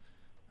 too.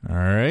 All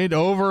right.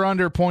 Over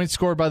under points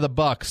scored by the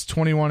Bucks.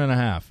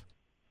 21.5.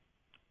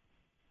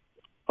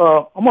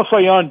 I'm going to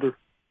say under.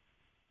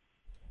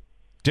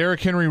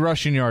 Derrick Henry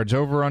rushing yards.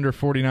 Over under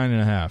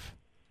 49.5.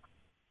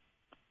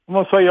 I'm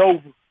going to say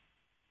over.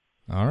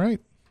 All right.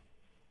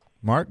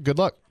 Mark, good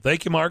luck.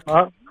 Thank you, Mark.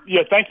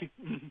 Yeah, thank you.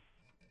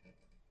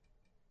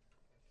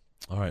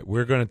 All right,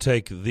 we're going to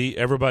take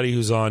everybody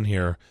who's on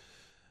here.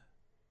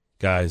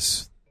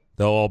 Guys,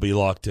 they'll all be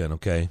locked in,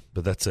 okay?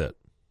 But that's it.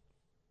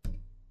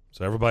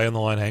 So everybody on the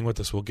line, hang with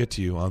us. We'll get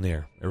to you on the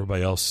air.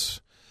 Everybody else,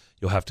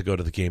 you'll have to go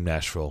to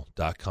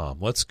thegamenashville.com.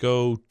 Let's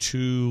go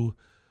to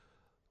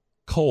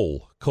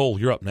Cole. Cole,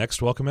 you're up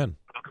next. Welcome in.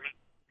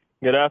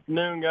 Good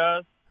afternoon,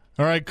 guys.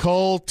 All right,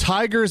 Cole.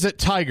 Tigers at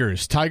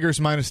Tigers. Tigers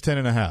minus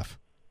 10.5.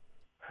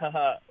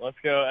 Let's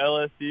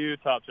go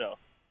LSU top shelf.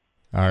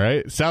 All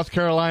right. South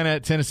Carolina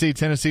at Tennessee.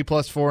 Tennessee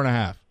plus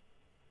 4.5.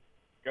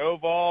 Go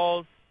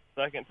Vols,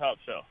 second top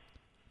shelf.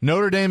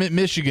 Notre Dame at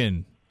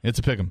Michigan. It's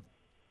a pick 'em.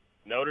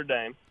 Notre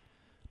Dame.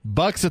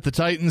 Bucks at the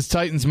Titans.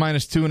 Titans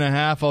minus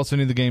 2.5. Also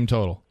need the game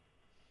total.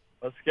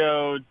 Let's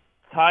go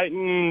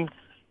Titans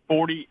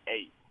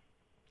 48.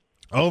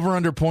 Over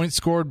under points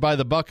scored by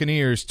the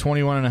Buccaneers.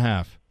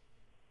 21.5.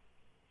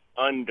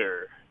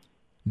 Under.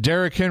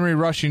 Derrick Henry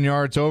rushing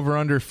yards. Over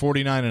under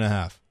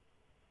 49.5.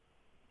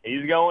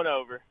 He's going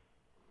over.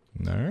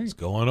 All right. He's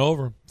going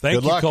over. Thank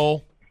Good you, luck.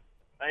 Cole.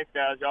 Thanks,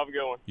 guys. Y'all have a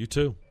good one. You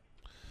too.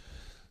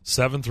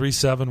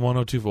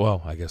 737-1024.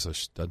 Well, I guess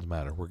it doesn't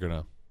matter. We're going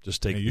to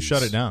just take Hey, you these.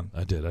 shut it down.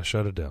 I did. I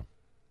shut it down.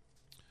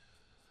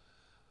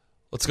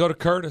 Let's go to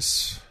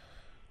Curtis.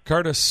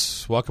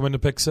 Curtis, welcome into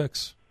Pick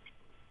 6.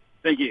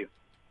 Thank you.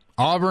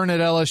 Auburn at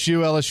LSU.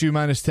 LSU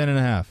minus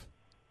 10.5.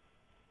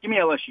 Give me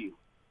LSU.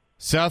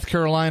 South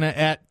Carolina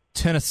at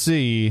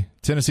Tennessee.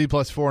 Tennessee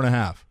plus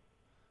 4.5.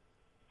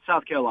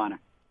 South Carolina.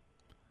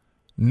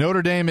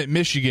 Notre Dame at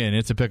Michigan.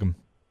 It's a pick 'em.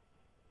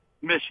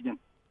 Michigan.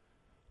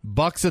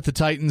 Bucks at the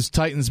Titans.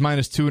 Titans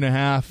minus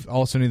 2.5.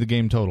 Also need the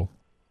game total.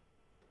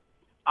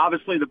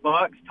 Obviously the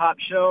Bucks, top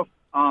shelf,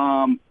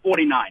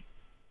 49.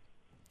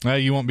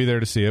 You won't be there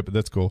to see it, but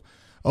that's cool.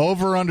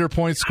 Over under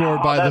points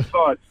scored by that's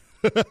fun.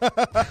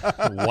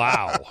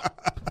 Wow.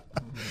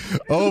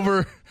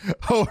 Over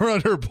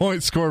under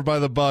points scored by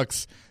the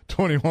Bucks.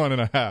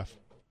 21.5.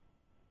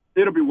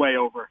 It'll be way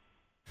over.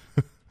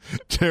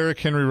 Derrick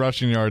Henry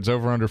rushing yards.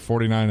 Over under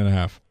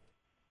 49.5.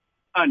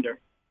 Under.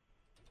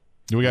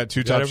 We got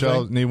two top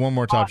shelves. Need one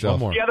more top shelf. One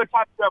more. The other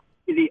top shelf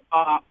is the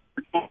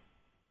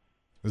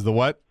Is the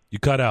what? You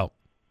cut out.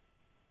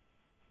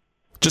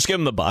 Just give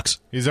him the Bucks.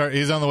 He's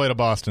on the way to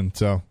Boston,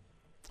 so.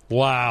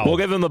 Wow. We'll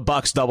give him the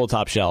Bucks double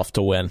top shelf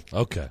to win.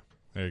 Okay.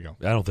 There you go.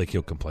 I don't think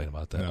he'll complain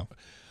about that. No.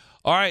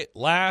 All right,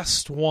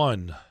 last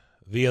one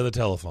via the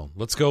telephone.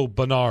 Let's go,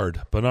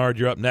 Bernard. Bernard,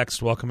 you're up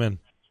next. Welcome in.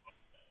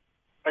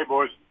 Hey,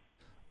 boys.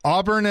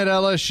 Auburn at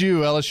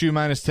LSU. LSU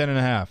minus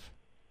 10.5.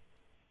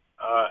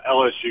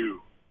 LSU.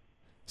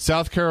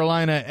 South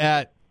Carolina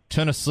at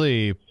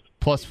Tennessee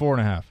plus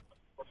 4.5.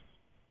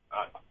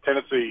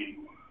 Tennessee.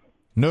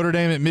 Notre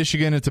Dame at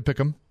Michigan. It's a pick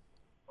 'em.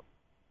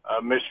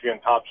 Michigan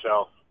top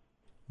shelf.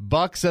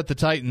 Bucks at the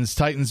Titans.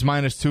 Titans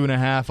minus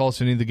 2.5.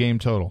 Also need the game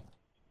total.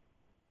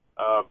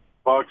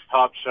 Bucks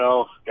top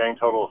shelf. Game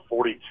total of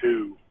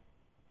 42.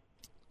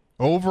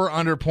 Over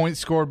under points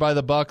scored by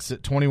the Bucks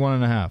at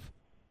 21.5.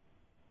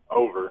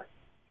 Over.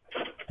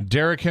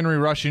 Derrick Henry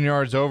rushing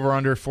yards. Over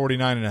under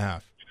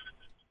 49.5.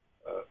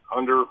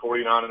 Under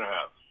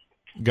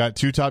 49.5. Got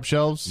two top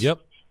shelves? Yep.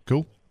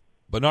 Cool.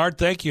 Bernard,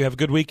 thank you. Have a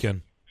good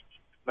weekend.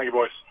 Thank you,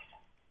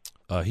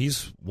 boys.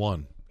 He's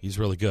won. He's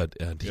really good,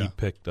 and he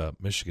picked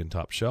Michigan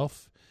top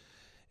shelf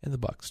and the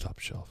Bucks top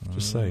shelf.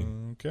 Just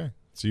saying. Okay.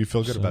 So you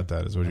feel good about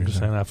that, is what you're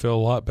saying. I feel a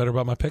lot better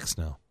about my picks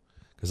now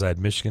because I had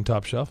Michigan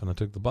top shelf and I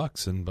took the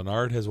Bucks, and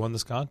Bernard has won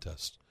this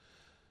contest.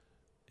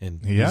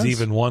 And he's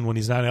even won when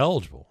he's not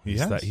eligible.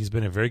 He's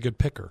been a very good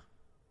picker.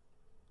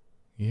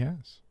 He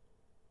has.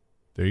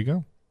 There you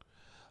go.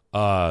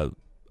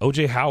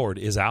 O.J. Howard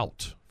is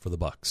out for the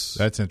Bucks.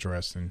 That's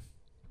interesting.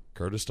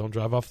 Curtis, don't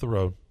drive off the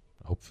road.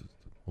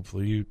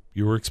 Hopefully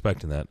you were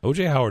expecting that.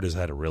 O.J. Howard has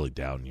had a really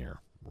down year,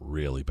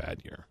 really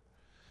bad year.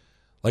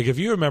 Like if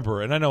you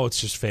remember, and I know it's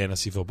just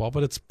fantasy football,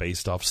 but it's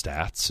based off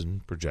stats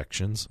and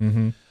projections.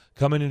 Mm-hmm.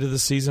 Coming into the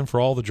season for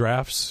all the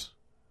drafts,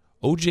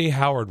 O.J.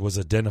 Howard was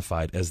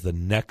identified as the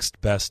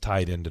next best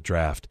tight end to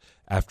draft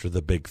after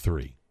the big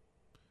three.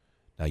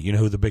 Now, you know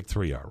who the big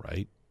three are,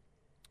 right?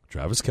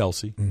 Travis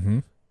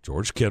Kelce,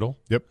 George Kittle,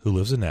 who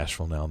lives in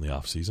Nashville now in the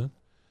offseason,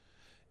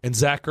 and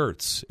Zach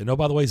Ertz. And, oh,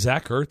 by the way,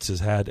 Zach Ertz has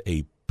had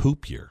a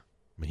poop year.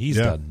 I mean, he's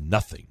done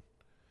nothing.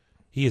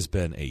 He has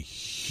been a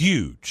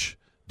huge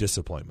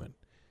disappointment.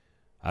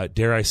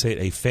 Dare I say it,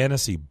 a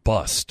fantasy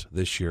bust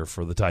this year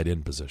for the tight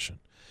end position.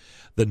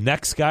 The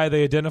next guy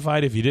they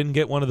identified, if you didn't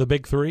get one of the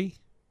big three,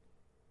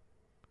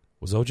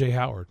 was O.J.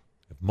 Howard.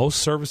 If most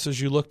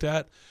services you looked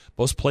at,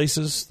 most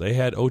places, they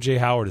had O.J.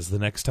 Howard as the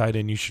next tight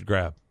end you should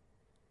grab.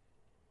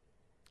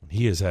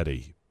 He has had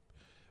a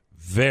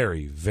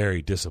very,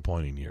 very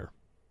disappointing year.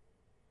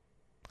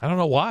 I don't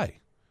know why.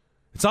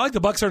 It's not like the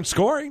Bucs aren't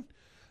scoring.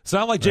 It's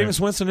not like Jameis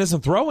Winston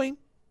isn't throwing.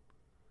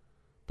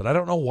 But I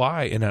don't know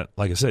why. And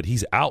like I said,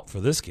 he's out for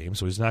this game,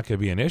 so he's not going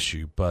to be an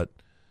issue. But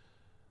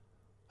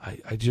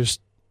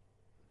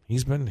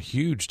he's been a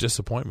huge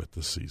disappointment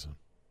this season.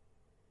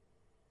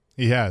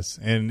 He has.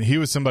 And he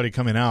was somebody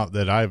coming out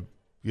that I,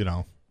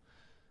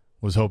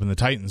 was hoping the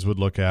Titans would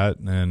look at,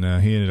 and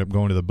he ended up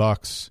going to the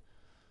Bucs.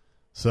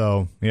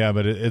 So, yeah,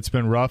 but it's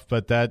been rough.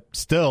 But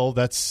that's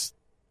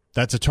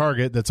a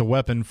target. That's a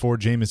weapon for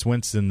Jameis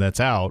Winston that's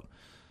out.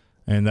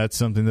 And that's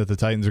something that the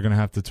Titans are going to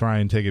have to try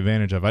and take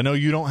advantage of. I know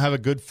you don't have a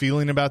good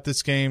feeling about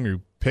this game.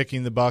 You're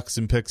picking the Bucs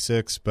in pick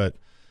 6, but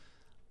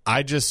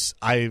I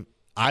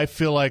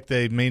feel like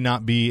they may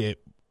not be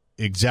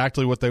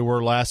exactly what they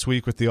were last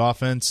week with the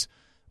offense,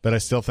 but I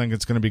still think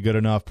it's going to be good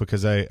enough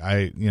because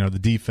the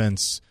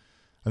defense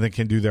I think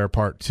can do their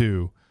part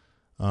too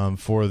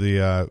for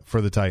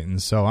the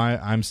Titans. So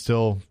I'm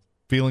still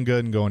feeling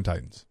good and going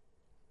Titans.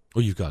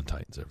 Well, you've gone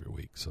Titans every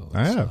week, so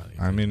I have.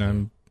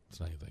 It's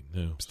not anything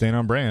new. Staying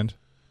on brand.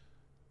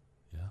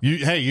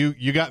 Yeah.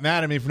 You got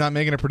mad at me for not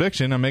making a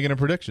prediction. I'm making a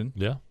prediction.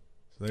 Yeah.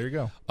 So there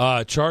you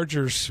go.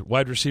 Chargers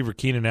wide receiver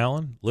Keenan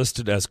Allen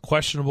listed as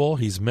questionable.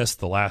 He's missed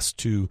the last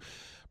 2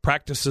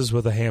 practices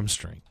with a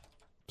hamstring.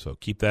 So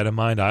keep that in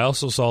mind. I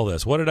also saw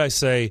this. What did I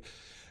say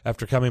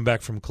after coming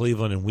back from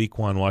Cleveland in week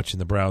 1 watching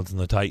the Browns and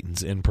the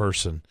Titans in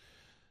person?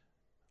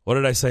 What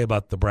did I say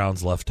about the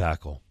Browns left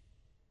tackle?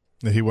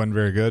 That he wasn't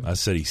very good? I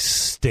said he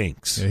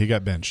stinks. Yeah, he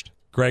got benched.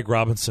 Greg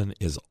Robinson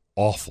is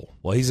awful.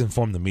 Well, he's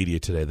informed the media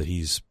today that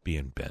he's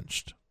being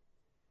benched.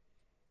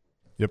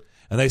 Yep.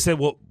 And they said,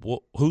 well,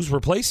 who's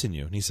replacing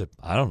you? And he said,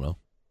 I don't know.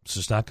 It's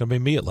just not going to be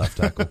me at left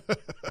tackle.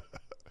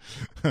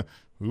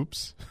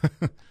 Oops.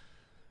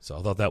 So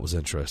I thought that was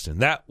interesting.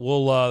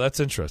 That's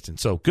interesting.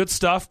 So good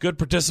stuff, good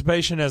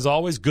participation as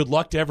always. Good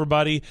luck to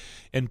everybody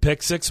in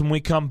Pick 6 when we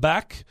come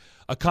back.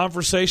 A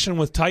conversation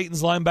with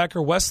Titans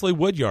linebacker Wesley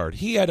Woodyard.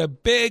 He had a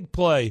big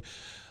play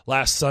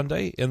last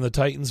Sunday in the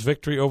Titans'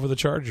 victory over the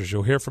Chargers.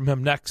 You'll hear from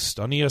him next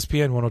on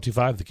ESPN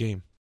 102.5 The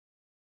Game.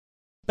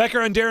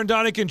 Becker and Darren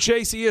Donick and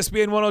Chase,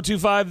 ESPN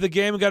 102.5 The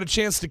Game. We got a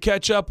chance to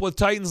catch up with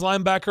Titans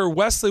linebacker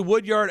Wesley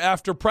Woodyard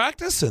after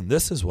practice, and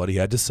this is what he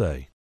had to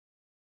say.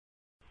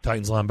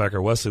 Titans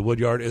linebacker Wesley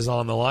Woodyard is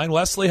on the line.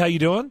 Wesley, how you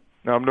doing?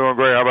 I'm doing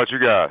great. How about you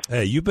guys?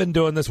 Hey, you've been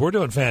doing this. We're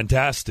doing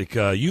fantastic.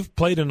 You've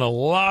played in a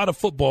lot of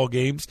football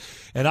games,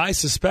 and I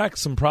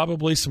suspect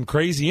probably some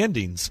crazy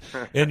endings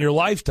in your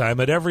lifetime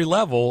at every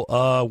level.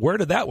 Where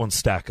did that one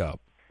stack up?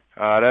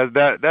 That's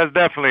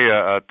definitely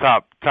a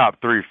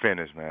top 3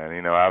 finish,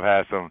 man.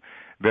 I've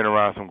been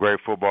around some great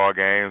football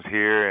games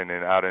here and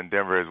then out in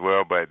Denver as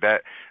well. But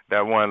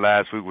that one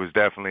last week was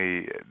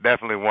definitely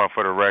one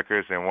for the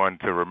records and one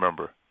to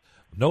remember.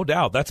 No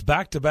doubt. That's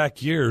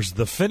back-to-back years.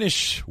 The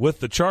finish with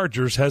the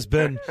Chargers has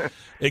been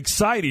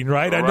exciting,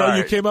 right? I know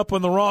you came up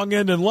on the wrong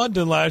end in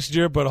London last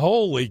year, but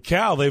holy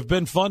cow, they've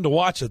been fun to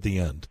watch at the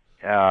end.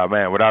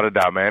 Man, without a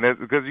doubt, man. It's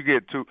because you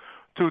get two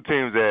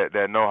teams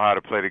that know how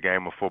to play the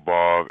game of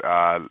football.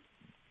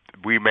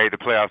 We made the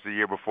playoffs the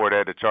year before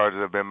that. The Chargers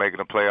have been making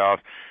the playoffs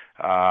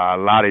a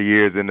lot of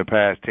years in the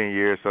past 10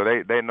 years, so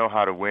they know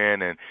how to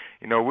win. And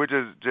we're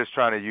just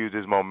trying to use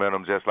this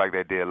momentum just like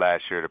they did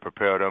last year to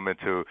propel them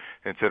into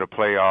the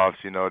playoffs.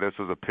 This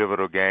was a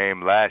pivotal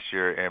game last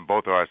year in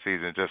both of our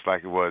seasons, just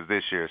like it was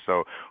this year.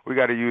 So we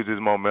got to use this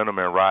momentum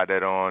and ride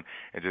that on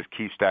and just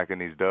keep stacking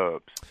these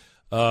dubs.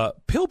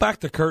 Peel back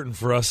the curtain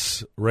for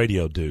us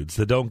radio dudes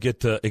that don't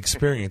get to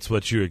experience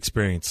what you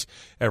experience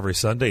every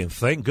Sunday, and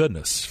thank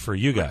goodness for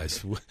you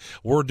guys.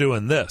 We're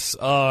doing this.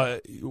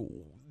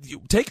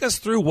 Take us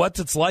through what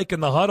it's like in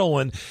the huddle,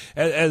 and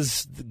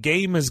as the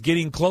game is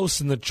getting close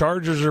and the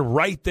Chargers are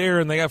right there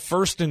and they got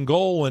first and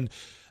goal. And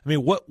I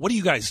mean, what are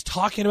you guys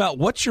talking about?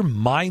 What's your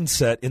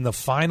mindset in the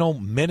final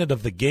minute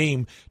of the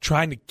game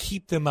trying to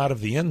keep them out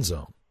of the end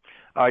zone?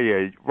 Oh,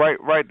 yeah,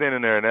 right then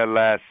and there in that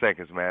last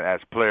seconds, man, as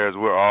players,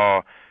 we're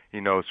all,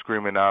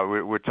 screaming out.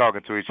 We're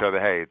talking to each other,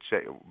 hey,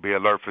 be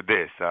alert for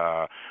this.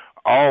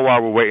 All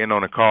while we're waiting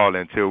on a call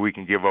until we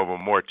can give over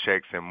more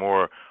checks and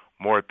more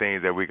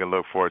things that we can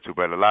look forward to.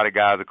 But a lot of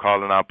guys are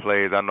calling out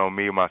plays. I know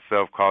me,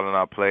 myself, calling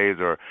out plays,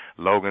 or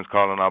Logan's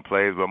calling out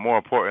plays. But more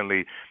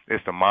importantly,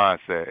 it's the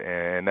mindset.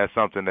 And that's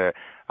something that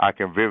I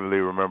can vividly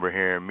remember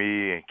hearing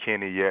me and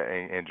Kenny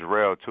and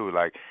Jarrell, too.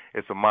 Like,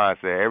 it's a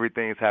mindset.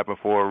 Everything's happened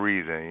for a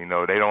reason.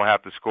 They don't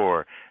have to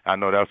score. I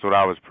know that's what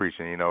I was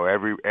preaching.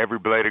 Every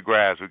blade of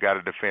grass, we got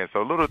to defend.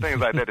 So little things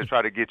like that to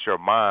try to get your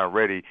mind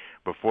ready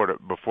before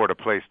the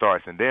play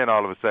starts. And then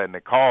all of a sudden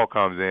the call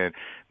comes in.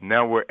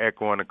 Now we're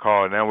echoing the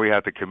call. Now we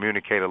have to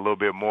communicate a little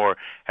bit more.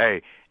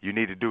 Hey, you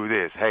need to do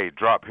this. Hey,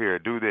 drop here.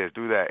 Do this.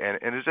 Do that.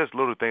 And it's just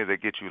little things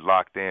that get you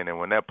locked in. And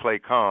when that play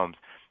comes,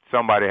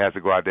 somebody has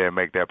to go out there and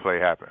make that play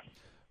happen.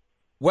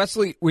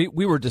 Wesley, we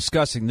were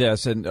discussing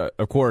this, and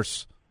of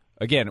course,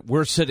 again,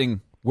 we're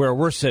sitting where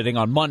we're sitting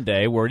on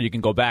Monday, where you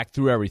can go back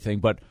through everything.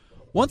 But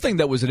one thing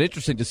that was an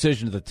interesting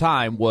decision at the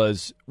time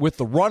was with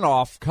the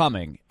runoff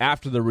coming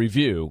after the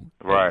review.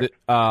 Right.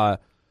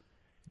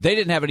 They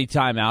didn't have any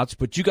timeouts,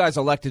 but you guys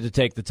elected to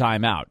take the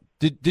timeout.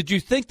 Did you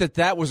think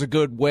that was a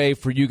good way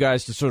for you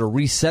guys to sort of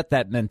reset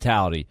that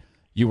mentality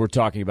you were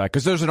talking about?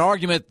 Because there's an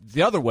argument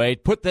the other way,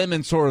 put them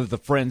in sort of the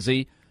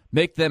frenzy,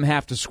 make them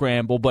have to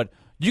scramble, but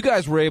you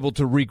guys were able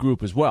to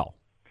regroup as well.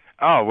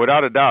 Oh,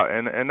 without a doubt,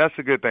 and that's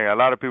a good thing. A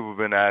lot of people have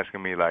been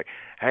asking me, like,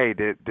 hey,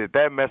 did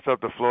that mess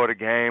up the flow of the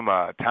game,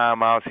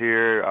 timeouts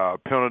here,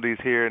 penalties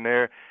here and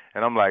there?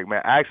 And I'm like,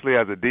 man, actually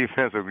as a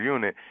defensive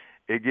unit,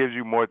 it gives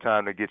you more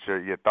time to get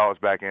your thoughts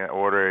back in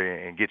order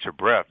and get your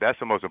breath. That's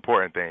the most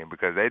important thing,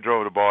 because they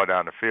drove the ball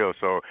down the field,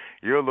 so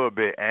you're a little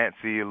bit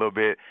antsy, a little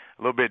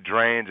bit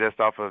drained just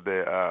off of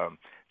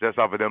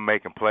them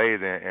making plays.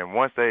 And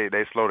once they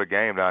slow the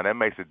game down, that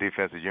makes the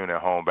defensive unit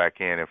hone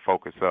back in and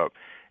focus up.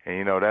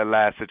 And, that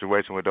last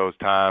situation with those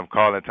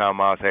calling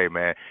timeouts, hey,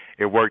 man,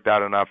 it worked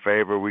out in our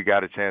favor. We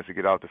got a chance to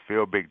get off the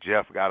field. Big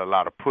Jeff got a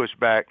lot of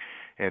pushback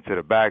into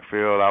the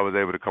backfield. I was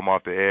able to come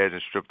off the edge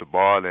and strip the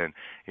ball, and,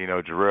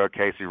 Jarrell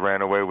Casey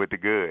ran away with the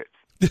goods.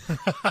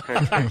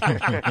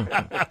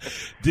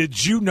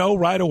 Did you know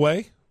right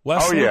away,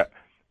 Wesley?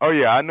 Oh,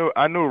 yeah.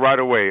 I knew right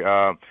away.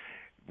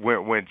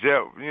 When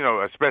Jeff,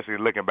 especially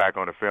looking back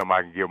on the film,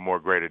 I can give more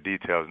greater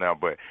details now,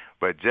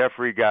 but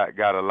Jeffrey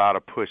got a lot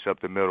of push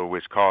up the middle,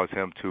 which caused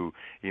him to,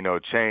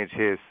 change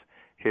his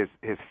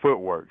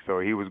footwork. So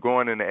he was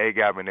going in the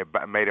A-gap, and it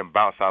made him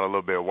bounce out a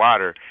little bit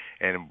wider.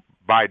 And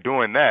by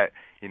doing that,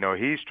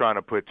 he's trying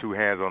to put two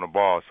hands on the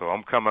ball. So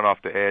I'm coming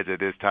off the edge at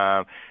this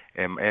time,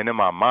 and in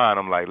my mind,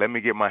 I'm like, let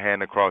me get my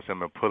hand across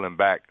him and pull him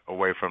back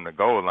away from the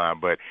goal line.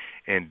 But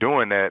in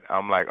doing that,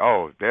 I'm like,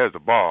 oh, there's the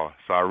ball.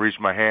 So I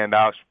reached my hand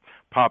out,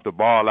 popped the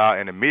ball out,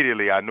 and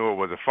immediately I knew it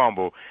was a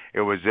fumble.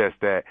 It was just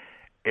that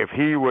if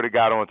he would have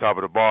got on top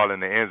of the ball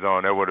in the end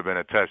zone, that would have been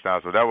a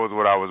touchdown. So that was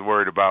what I was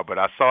worried about. But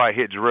I saw it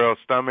hit Jarrell's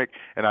stomach,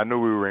 and I knew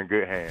we were in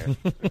good hands.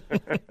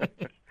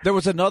 There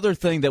was another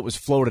thing that was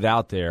floated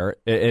out there,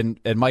 and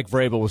Mike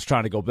Vrabel was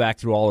trying to go back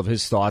through all of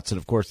his thoughts. And,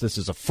 of course, this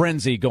is a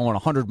frenzy going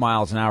 100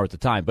 miles an hour at the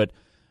time. But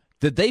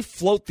did they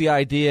float the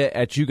idea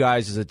at you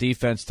guys as a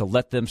defense to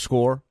let them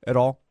score at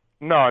all?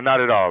 No, not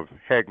at all.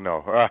 Heck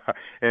no.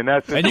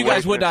 And you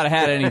guys would not have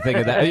had anything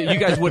of that. You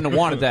guys wouldn't have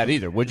wanted that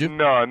either, would you?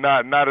 No,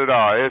 not at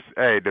all. It's,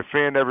 hey,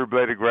 defend every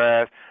blade of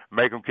grass,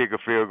 make them kick a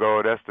field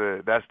goal. That's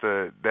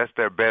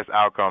their best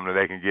outcome that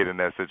they can get in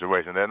that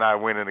situation. They're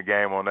not winning the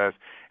game on us,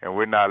 and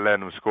we're not letting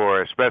them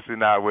score, especially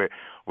not with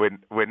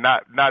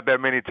not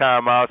that many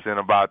timeouts and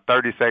about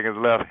 30 seconds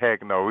left.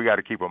 Heck no, we got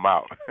to keep them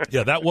out.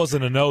 Yeah, that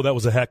wasn't a no. That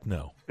was a heck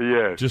no.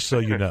 Yeah. Just so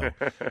you know.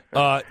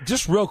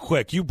 Just real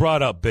quick, you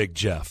brought up Big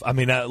Jeff. I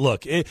mean,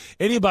 look,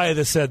 anybody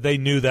that said they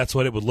knew that's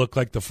what it would look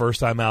like the first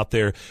time out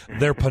there,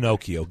 they're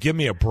Pinocchio. Give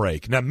me a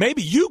break. Now,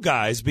 maybe you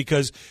guys,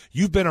 because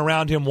you've been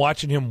around him,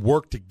 watching him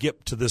work to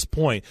get to this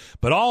point,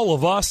 but all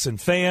of us and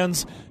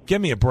fans,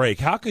 give me a break.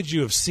 How could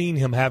you have seen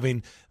him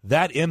having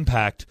that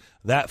impact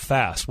that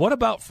fast? What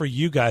about for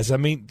you guys? I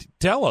mean,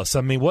 tell us.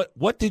 I mean,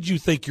 what did you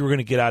think you were going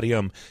to get out of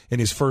him in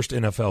his first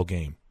NFL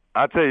game?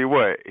 I'll tell you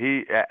what,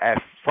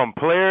 from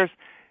players,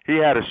 he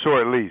had a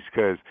short leash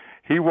because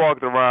he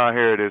walked around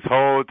here this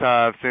whole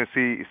time since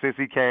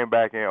he came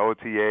back in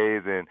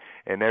OTAs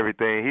and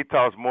everything. He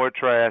talks more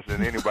trash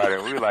than anybody.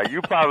 And we were like,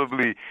 you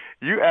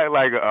act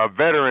like a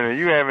veteran and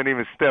you haven't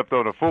even stepped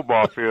on the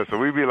football field. So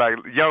we'd be like,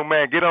 young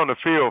man, get on the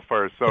field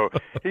first. So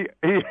he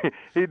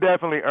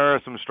definitely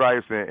earned some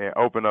stripes and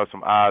opened up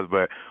some eyes.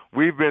 But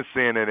we've been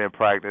seeing it in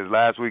practice.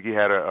 Last week he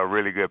had a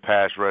really good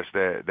pass rush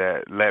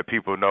that let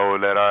people know,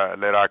 let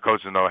our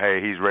coaches know,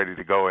 hey, he's ready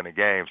to go in the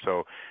game.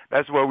 So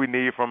that's what we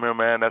need from him,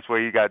 man. That's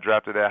where he got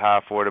drafted at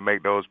high for, to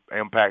make those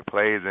impact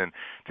plays and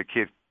to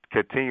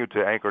continue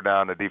to anchor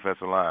down the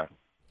defensive line.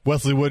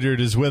 Wesley Woodyard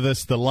is with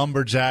us, the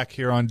lumberjack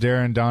here on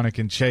Darren, Donick,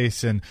 and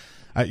Chase. And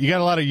you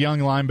got a lot of young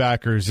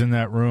linebackers in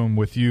that room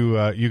with you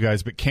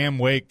guys, but Cam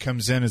Wake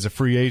comes in as a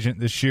free agent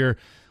this year.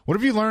 What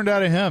have you learned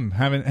out of him,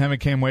 having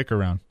Cam Wake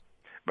around?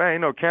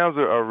 Man, Cam's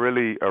a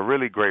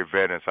really great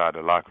vet inside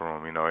the locker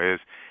room.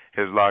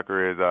 His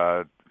locker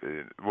is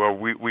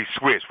we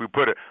switched. We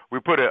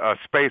put a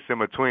space in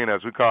between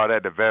us. We call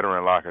that the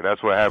veteran locker.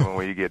 That's what happens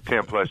when you get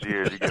 10+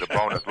 years. You get a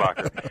bonus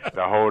locker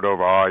to hold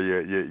over all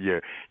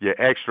your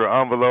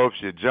extra envelopes,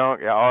 your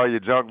junk, all your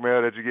junk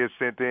mail that you get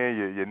sent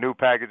in, your new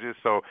packages.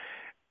 So,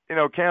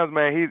 Cam's,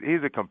 man,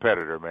 he's a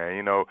competitor,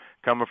 man.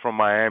 Coming from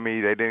Miami,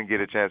 they didn't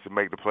get a chance to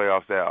make the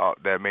playoffs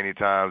that many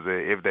times.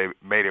 If they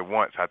made it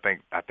once, I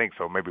think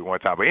so, maybe one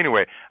time. But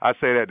anyway, I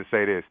say that to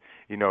say this.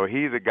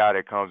 He's a guy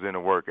that comes into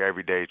work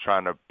every day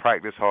trying to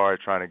practice hard,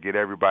 trying to get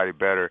everybody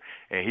better,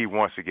 and he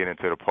wants to get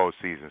into the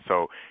postseason.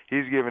 So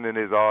he's giving it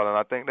his all, and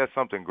I think that's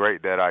something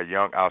great that our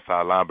young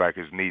outside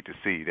linebackers need to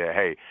see, that,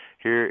 hey,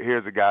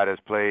 here's a guy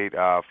that's played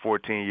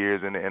 14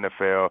 years in the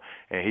NFL,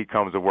 and he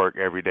comes to work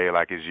every day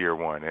like it's year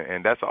one.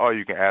 And that's all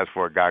you can ask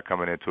for a guy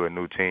coming into a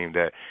new team,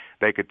 that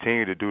they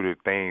continue to do the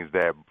things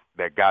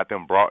that got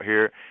them brought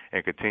here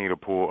and continue to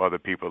pull other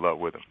people up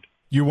with them.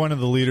 You're one of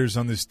the leaders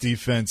on this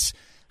defense.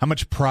 How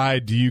much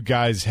pride do you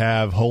guys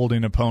have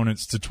holding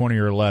opponents to 20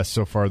 or less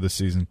so far this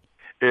season?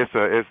 It's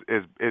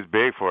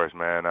big for us,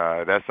 man.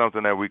 That's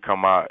something that we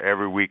come out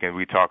every week and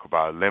we talk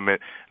about. Limit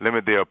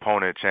the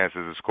opponent chances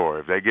to score.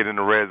 If they get in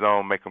the red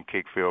zone, make them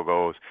kick field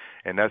goals,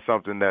 and that's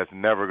something that's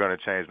never going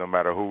to change no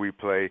matter who we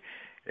play.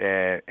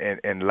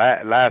 And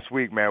last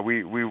week, man,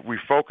 we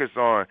focused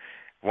on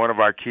one of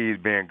our keys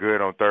being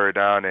good on third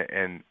down,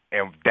 and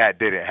that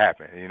didn't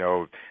happen.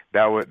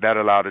 That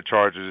allowed the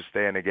Chargers to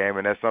stay in the game,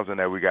 and that's something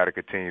that we got to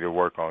continue to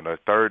work on. The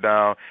third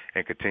down,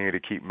 and continue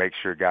to make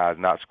sure guys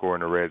not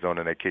scoring the red zone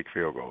and they kick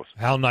field goals.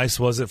 How nice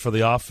was it for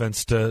the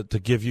offense to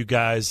give you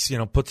guys,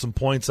 put some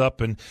points up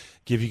and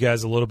give you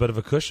guys a little bit of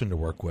a cushion to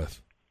work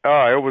with?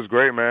 Oh, it was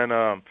great,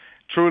 man.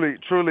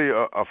 Truly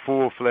a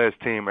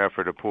full-fledged team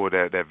effort to pull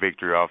that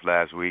victory off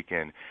last week,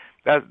 and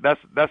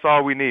that's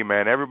all we need,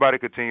 man. Everybody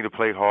continue to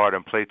play hard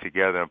and play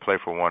together and play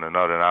for one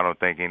another, and I don't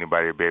think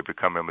anybody will be able to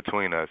come in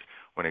between us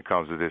when it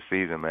comes to this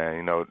season,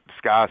 man. The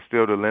sky's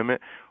still the limit.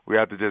 We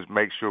have to just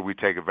make sure we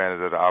take advantage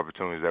of the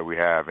opportunities that we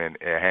have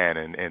at hand,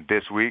 and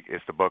this week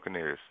it's the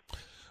Buccaneers.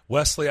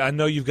 Wesley, I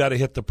know you've got to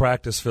hit the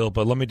practice field,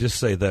 but let me just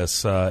say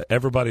this.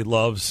 Everybody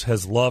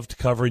has loved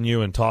covering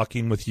you and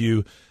talking with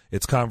you.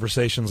 It's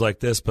conversations like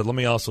this, but let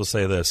me also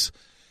say this.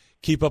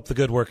 Keep up the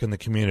good work in the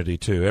community,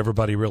 too.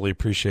 Everybody really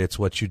appreciates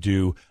what you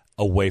do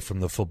away from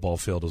the football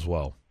field as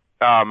well.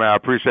 Oh, man, I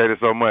appreciate it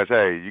so much.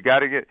 Hey, you got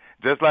to get,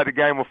 just like the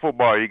game of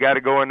football, you got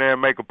to go in there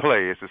and make a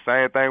play. It's the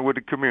same thing with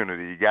the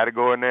community. You got to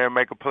go in there and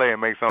make a play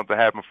and make something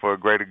happen for a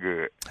greater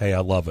good. Hey, I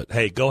love it.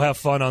 Hey, go have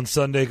fun on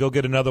Sunday. Go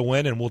get another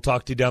win, and we'll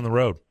talk to you down the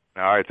road.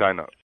 All right, tighten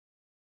up.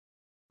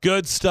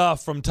 Good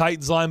stuff from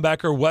Titans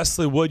linebacker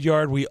Wesley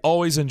Woodyard. We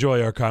always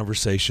enjoy our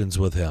conversations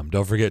with him.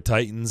 Don't forget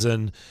Titans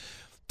and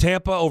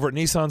Tampa over at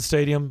Nissan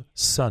Stadium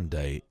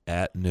Sunday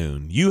at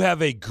noon. You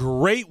have a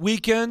great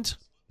weekend.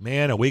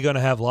 Man, are we going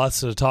to have lots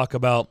to talk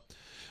about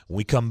when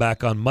we come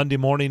back on Monday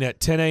morning at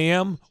 10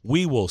 a.m.?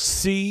 We will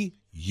see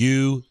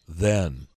you then.